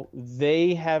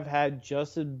 they have had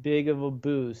just as big of a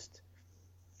boost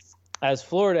as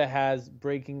Florida has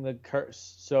breaking the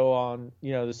curse. So on,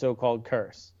 the so-called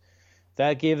curse.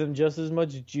 That gave them just as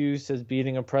much juice as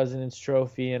beating a President's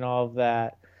Trophy and all of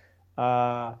that.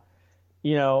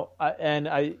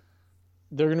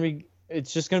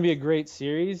 It's just going to be a great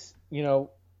series.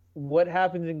 What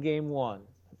happens in game one?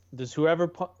 Does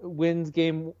whoever wins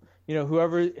game,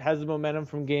 whoever has the momentum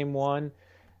from game one,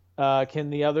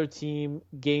 can the other team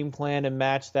game plan and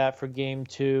match that for game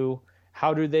two?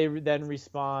 How do they then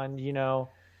respond? Because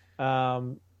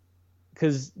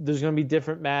there's going to be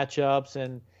different matchups.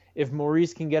 And if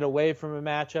Maurice can get away from a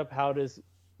matchup, how does,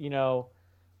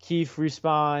 Keefe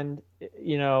respond?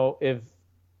 If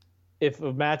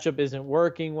a matchup isn't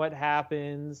working, what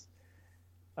happens?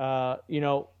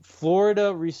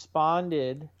 Florida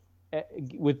responded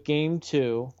with game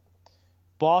two.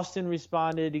 Boston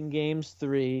responded in games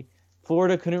 3.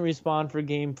 Florida couldn't respond for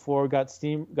game 4.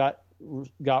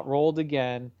 Got rolled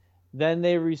again. Then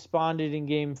they responded in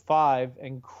game 5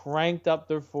 and cranked up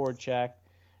their forecheck.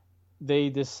 They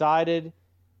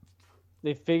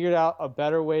figured out a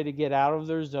better way to get out of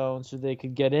their zone so they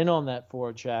could get in on that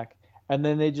forecheck. And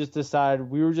then they just decided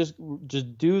we were just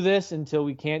do this until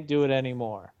we can't do it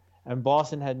anymore. And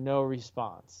Boston had no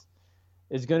response.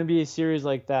 It's going to be a series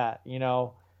like that.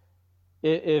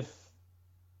 If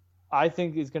I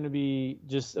think it's going to be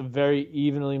just a very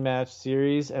evenly matched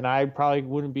series, and I probably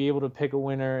wouldn't be able to pick a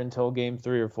winner until game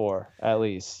 3 or 4, at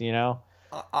least.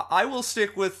 I will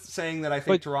stick with saying that I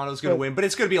think Toronto's going to win, but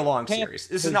it's going to be a long series.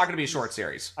 This is not going to be a short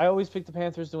series. I always pick the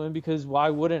Panthers to win because why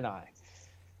wouldn't I?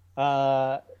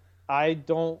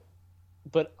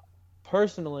 But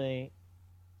personally,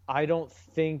 I don't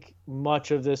think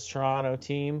much of this Toronto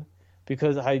team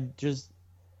because I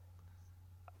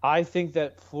think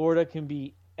that Florida can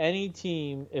beat any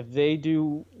team if they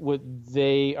do what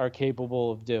they are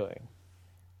capable of doing.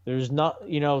 There's not,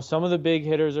 some of the big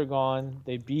hitters are gone.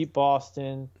 They beat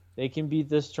Boston. They can beat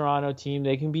this Toronto team.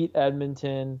 They can beat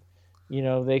Edmonton.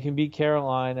 They can beat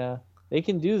Carolina. They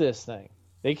can do this thing.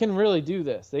 They can really do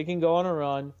this. They can go on a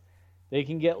run. They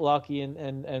can get lucky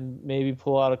and maybe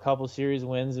pull out a couple series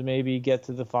wins and maybe get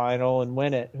to the final and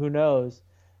win it. Who knows?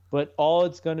 But all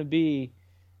it's going to be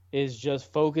is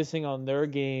just focusing on their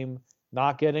game,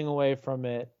 not getting away from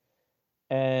it,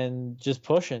 and just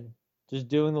pushing. Just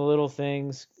doing the little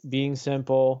things, being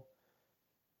simple.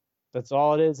 That's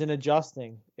all it is, and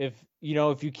adjusting. If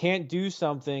you can't do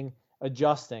something,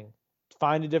 adjusting.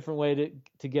 Find a different way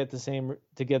to get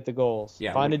the goals.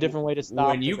 Yeah, find a different way to stop.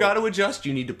 When you got to adjust,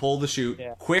 you need to pull the chute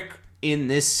quick in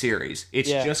this series. It's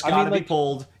just got to be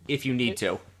pulled if you need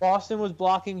to. Boston was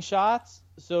blocking shots,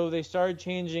 so they started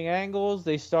changing angles.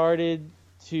 They started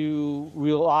to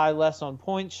rely less on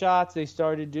point shots. They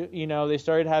started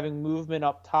having movement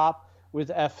up top with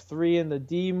F3 and the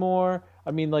D more.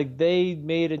 They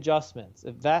made adjustments.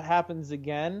 If that happens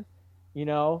again,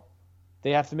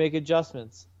 they have to make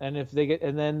adjustments. And if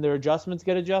then their adjustments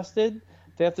get adjusted,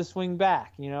 they have to swing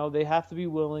back. They have to be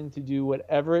willing to do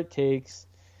whatever it takes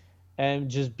and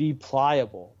just be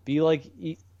pliable. Be like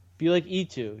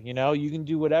E2, you can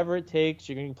do whatever it takes.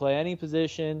 You're going to play any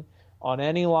position on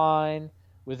any line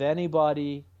with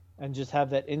anybody and just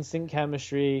have that instant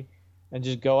chemistry and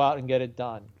just go out and get it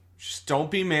done. Just don't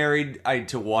be married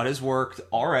to what has worked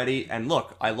already. And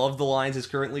look, I love the lines as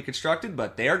currently constructed,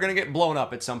 but they are going to get blown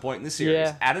up at some point in the series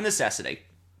out of necessity.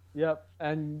 Yep,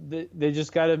 and they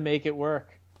just got to make it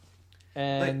work.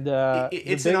 And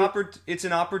it's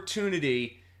an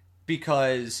opportunity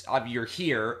because you're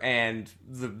here and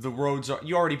the roads are.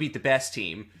 You already beat the best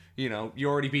team. You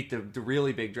already beat the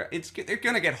really big draft. They're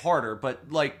going to get harder, but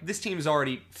this team has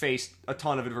already faced a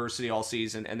ton of adversity all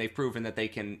season, and they've proven that they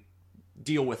can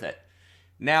deal with it.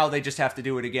 Now they just have to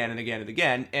do it again and again and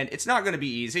again, and it's not going to be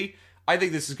easy. I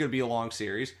think this is going to be a long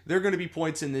series. There are going to be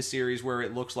points in this series where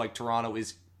it looks like Toronto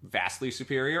is vastly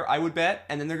superior, I would bet,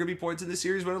 and then there are going to be points in this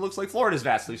series when it looks like Florida is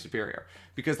vastly superior,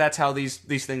 because that's how these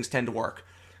things tend to work.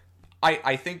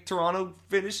 I think Toronto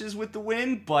finishes with the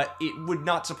win, but it would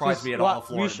not surprise me at all if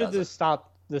Florida We should doesn't. just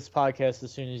stop this podcast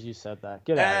as soon as you said that.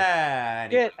 Get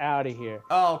out. Get out of here.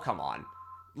 Oh, come on.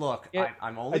 Look,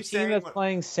 I'm only a saying... team that's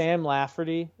playing Sam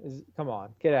Lafferty is... Come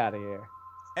on, get out of here.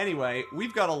 Anyway,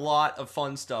 we've got a lot of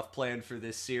fun stuff planned for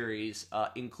this series,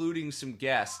 including some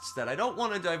guests that I don't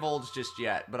want to divulge just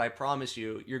yet, but I promise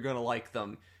you, you're going to like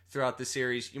them throughout the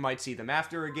series. You might see them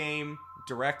after a game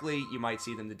directly. You might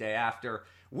see them the day after.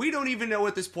 We don't even know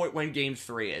at this point when Game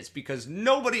 3 is, because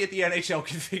nobody at the NHL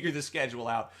can figure the schedule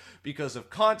out because of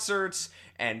concerts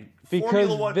and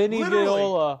Formula One. Because Vinny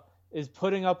Viola is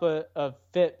putting up a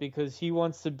fit because he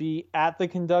wants to be at the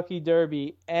Kentucky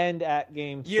Derby and at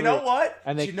Game 3. You know what?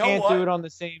 And they can't do it on the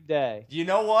same day. You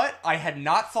know what? I had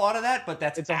not thought of that, but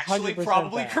it's actually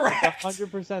probably correct. It's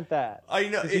 100% that. I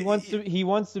know. He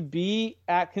wants to be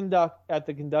at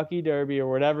the Kentucky Derby or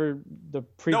whatever the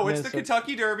preakness. No, it's the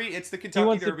Kentucky Derby. It's the Kentucky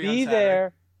Derby. He wants to be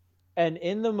there and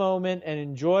in the moment and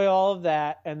enjoy all of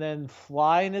that, and then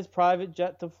fly in his private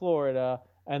jet to Florida.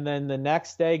 And then the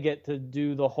next day get to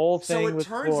do the whole thing. So it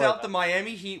turns out the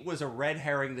Miami Heat was a red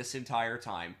herring this entire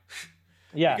time.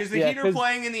 Yeah, because the Heat are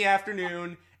playing in the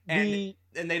afternoon, and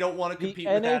they don't want to compete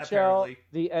with that, apparently.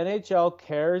 The NHL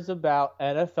cares about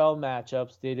NFL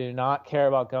matchups. They do not care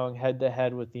about going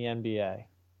head-to-head with the NBA.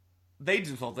 They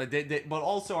do, but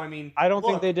also, I mean... I don't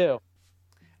think they do.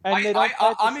 And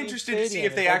I'm interested to see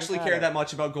if they actually care that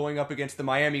much about going up against the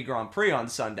Miami Grand Prix on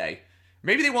Sunday.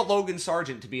 Maybe they want Logan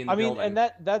Sargent to be in the building.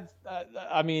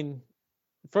 And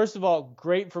first of all,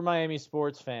 great for Miami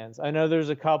sports fans. I know there's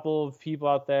a couple of people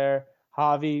out there.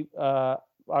 Javi,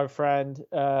 our friend, is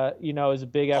a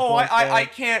big F1 fan. I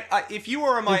can't. If you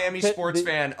are a Miami sports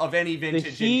fan of any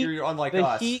vintage, you're unlike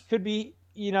us. The Heat could be,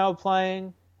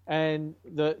 playing, and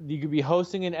you could be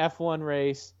hosting an F1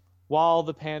 race while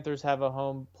the Panthers have a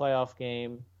home playoff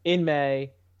game in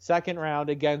May, second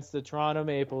round against the Toronto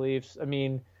Maple Leafs. I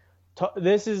mean.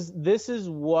 This is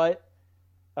what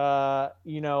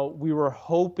we were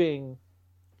hoping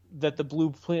that the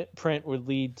blueprint would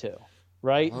lead to,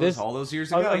 right? All those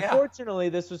years ago. Unfortunately,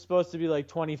 this was supposed to be like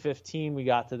 2015. We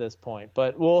got to this point,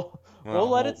 but we'll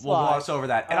let it slide. We'll gloss over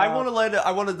that. And I want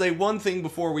to lay one thing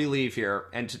before we leave here,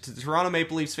 and to the Toronto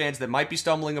Maple Leafs fans that might be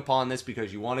stumbling upon this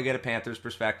because you want to get a Panthers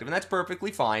perspective, and that's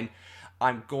perfectly fine.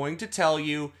 I'm going to tell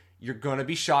you. You're going to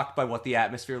be shocked by what the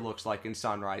atmosphere looks like in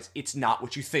Sunrise. It's not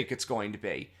what you think it's going to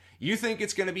be. You think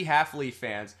it's going to be half Leaf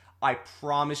fans. I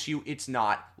promise you it's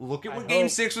not. Look at what Game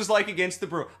 6 was like against the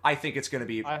Bruins. I think it's going to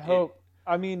be...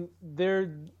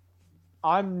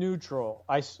 I'm neutral.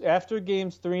 After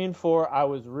Games 3 and 4, I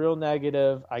was real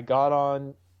negative. I got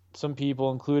on some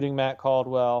people, including Matt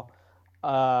Caldwell.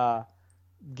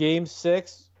 Game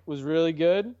 6 was really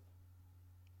good.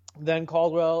 Then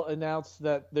Caldwell announced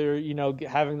that they're,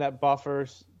 having that buffer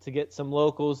to get some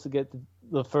locals to get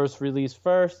the first release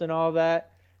first and all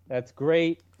that. That's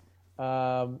great.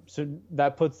 So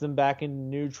that puts them back in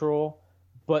neutral,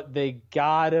 but they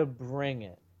gotta bring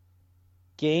it.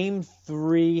 Game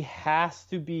 3 has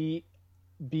to be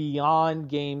beyond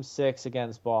Game 6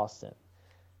 against Boston.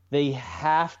 They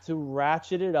have to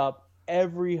ratchet it up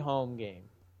every home game.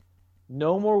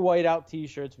 No more whiteout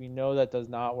t-shirts. We know that does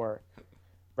not work.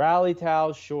 Rally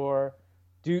towels, sure.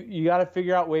 You got to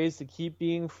figure out ways to keep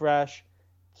being fresh,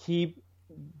 keep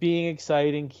being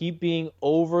exciting, keep being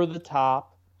over the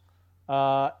top,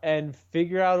 and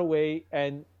figure out a way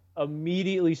and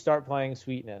immediately start playing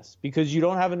Sweetness because you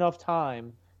don't have enough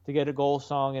time to get a goal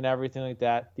song and everything like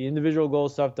that. The individual goal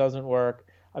stuff doesn't work.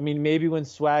 I mean, maybe when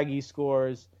Swaggy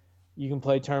scores, you can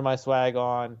play Turn My Swag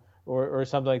On or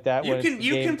something like that. You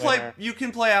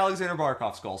can play Alexander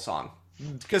Barkov's goal song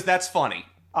because that's funny.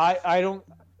 I don't,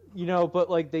 but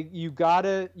like you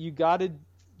gotta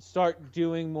start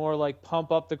doing more like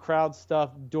pump up the crowd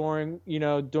stuff during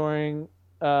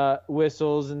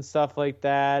whistles and stuff like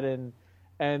that, and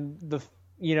the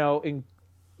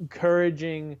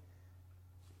encouraging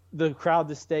the crowd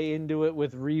to stay into it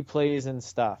with replays and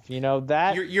stuff.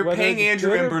 That you're paying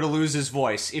Andrew Ember to lose his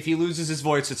voice. If he loses his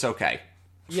voice, it's okay.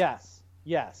 Yes.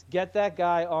 Get that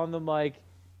guy on the mic.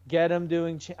 Get him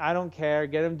doing. I don't care.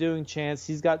 Get him doing chants.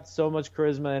 He's got so much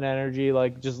charisma and energy.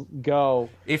 Like, just go.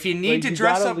 If you need to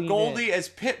dress up Goldie as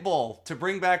Pitbull to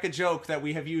bring back a joke that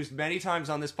we have used many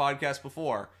times on this podcast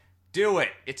before, do it.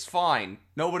 It's fine.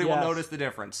 Nobody will notice the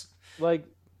difference. Like,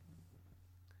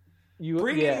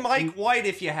 bring in Mike White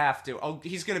if you have to. Oh,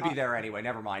 he's going to be there anyway.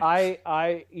 Never mind.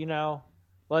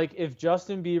 Like if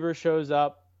Justin Bieber shows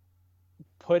up,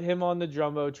 put him on the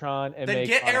Jumbotron and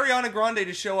get Ariana Grande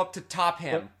to show up to top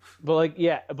him. But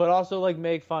also like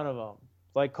make fun of him.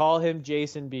 Like call him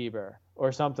Jason Bieber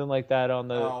or something like that on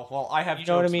the. Oh well, I have You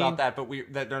know what I jokes mean? about that, but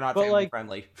that they're not But family like,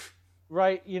 friendly.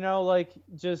 right? Like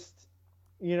just,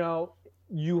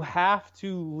 you have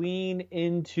to lean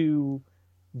into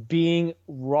being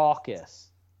raucous.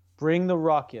 Bring the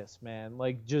ruckus, man.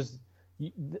 Like just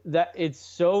that it's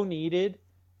so needed.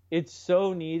 It's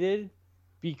so needed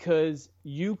because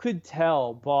you could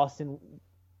tell Boston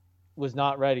was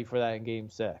not ready for that in game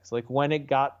 6. Like when it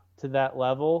got to that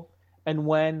level and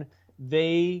when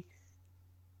they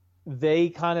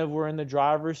kind of were in the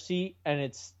driver's seat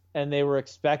and they were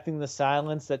expecting the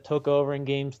silence that took over in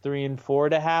games 3 and 4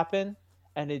 to happen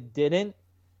and it didn't.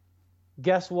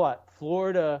 Guess what?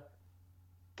 Florida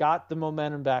got the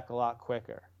momentum back a lot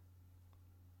quicker.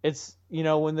 It's,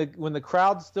 when the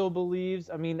crowd still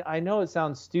believes, I mean, I know it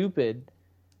sounds stupid,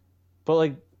 but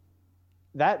like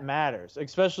that matters,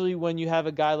 especially when you have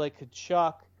a guy like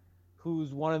Kachuk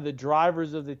who's one of the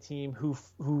drivers of the team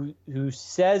who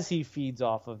says he feeds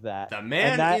off of that. The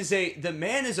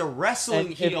man is a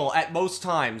wrestling heel at most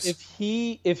times. If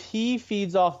he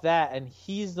feeds off that and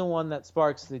he's the one that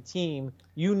sparks the team,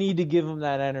 you need to give him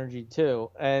that energy too.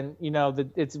 And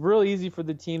it's real easy for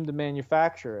the team to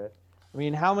manufacture it. I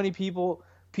mean, how many people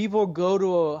go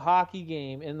to a hockey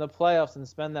game in the playoffs and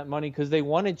spend that money because they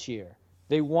want to cheer,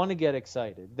 they want to get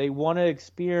excited, they want to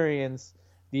experience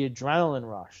the adrenaline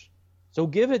rush. So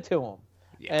give it to them.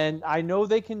 Yeah. And I know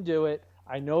they can do it.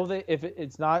 I know that if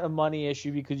it's not a money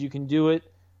issue because you can do it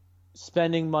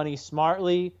spending money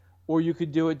smartly or you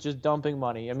could do it just dumping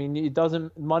money. I mean,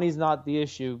 money's not the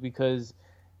issue because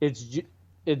it's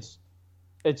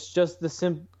just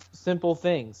the simple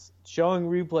things. Showing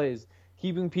replays,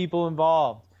 keeping people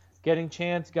involved, getting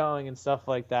chants going and stuff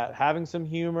like that, having some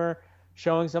humor,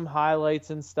 showing some highlights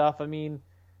and stuff. I mean,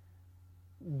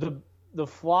 the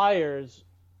Flyers,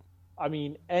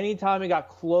 anytime it got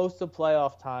close to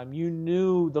playoff time, you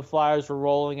knew the Flyers were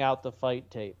rolling out the fight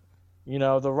tape.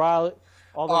 The Riley,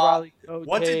 Riley.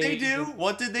 What did they do?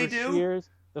 What did they do? Years,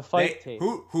 the fight tape.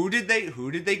 Who did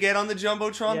they get on the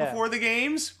jumbotron before the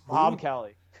games? Bob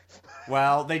Kelly.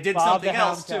 Well, they did something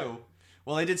else too.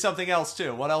 Well, they did something else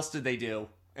too. What else did they do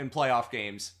in playoff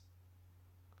games?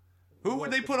 Who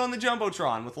would they put on the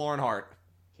jumbotron with Lauren Hart?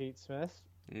 Kate Smith.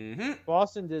 Mm-hmm.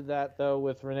 Boston did that though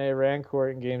with Rene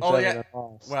Rancourt in Game 7 and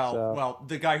lost. Well,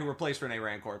 the guy who replaced Rene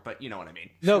Rancourt, but you know what I mean.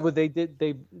 No, but they did.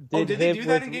 Did they do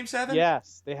that in Game 7?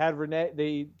 Yes, they had Rene.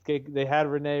 They had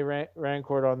Rene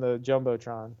Rancourt on the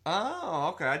jumbotron. Oh,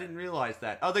 okay. I didn't realize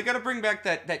that. Oh, they got to bring back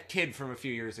that kid from a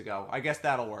few years ago. I guess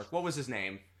that'll work. What was his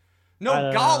name? No,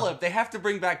 Golub. They have to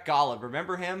bring back Golub.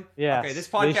 Remember him? Yeah. Okay, this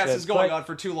podcast is going on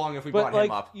for too long if we brought him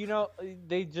up.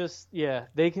 They just need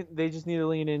to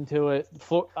lean into it.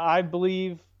 I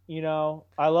believe,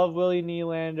 I love Willie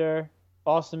Nylander.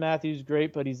 Austin Matthews,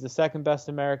 great, but he's the second best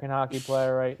American hockey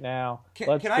player right now. Can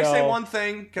I say one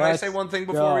thing? I say one thing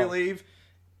before we leave?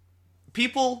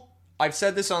 People, I've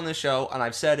said this on the show, and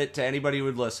I've said it to anybody who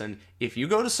would listen. If you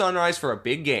go to Sunrise for a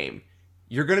big game,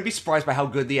 you're going to be surprised by how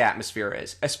good the atmosphere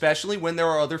is, especially when there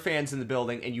are other fans in the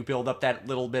building and you build up that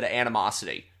little bit of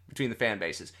animosity between the fan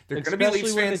bases. There's going to be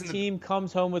Leafs fans when the team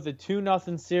comes home with a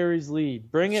 2-0 series lead.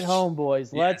 Bring it home,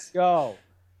 boys. Let's go.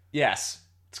 Yes.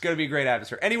 It's going to be a great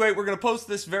atmosphere. Anyway, we're going to post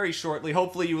this very shortly.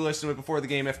 Hopefully you listen to it before the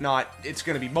game. If not, it's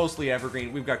going to be mostly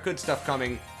evergreen. We've got good stuff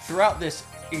coming throughout this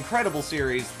incredible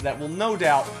series that will no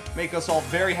doubt make us all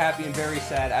very happy and very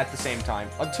sad at the same time.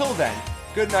 Until then,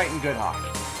 good night and good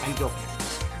hockey. And go.